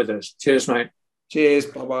for being with us. Cheers, mate. Cheers.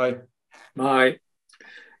 Bye-bye. Bye.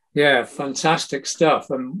 Yeah, fantastic stuff.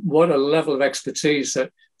 And what a level of expertise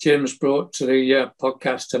that Jim's brought to the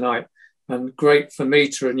podcast tonight. And great for me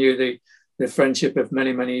to renew the friendship of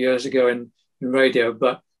many, many years ago in radio.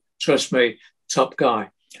 But trust me, top guy.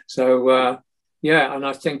 So, and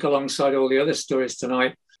I think alongside all the other stories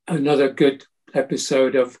tonight, another good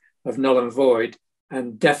episode of Null and Void,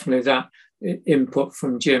 and definitely that input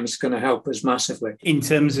from Jim's going to help us massively in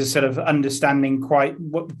terms of sort of understanding quite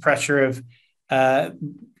what the pressure of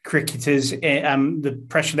cricketers, the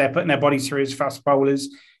pressure they're putting their bodies through as fast bowlers.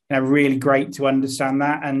 Really great to understand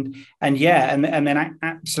that, and then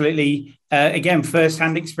absolutely again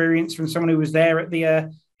first-hand experience from someone who was there at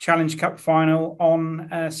the Challenge Cup final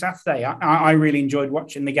on Saturday. I really enjoyed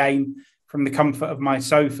watching the game from the comfort of my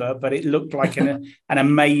sofa, but it looked like an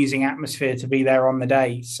amazing atmosphere to be there on the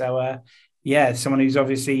day. So, someone who's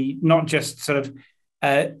obviously not just sort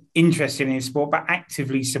of interested in sport, but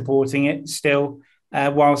actively supporting it still,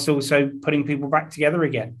 whilst also putting people back together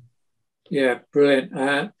again. Yeah,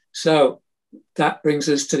 brilliant. So that brings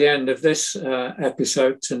us to the end of this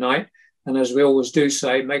episode tonight. And as we always do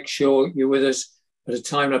say, make sure you're with us at a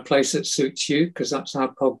time and a place that suits you, because that's how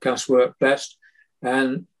podcasts work best.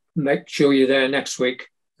 And make sure you're there next week,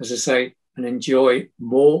 as I say, and enjoy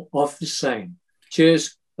more of the same.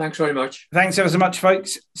 Cheers. Thanks very much. Thanks ever so much,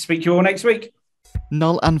 folks. Speak to you all next week.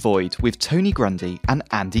 Null and Void with Tony Grundy and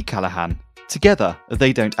Andy Callahan. Together,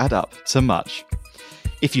 they don't add up to much.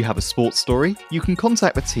 If you have a sports story, you can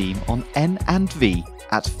contact the team on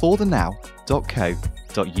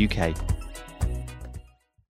n&v@forthenow.co.uk.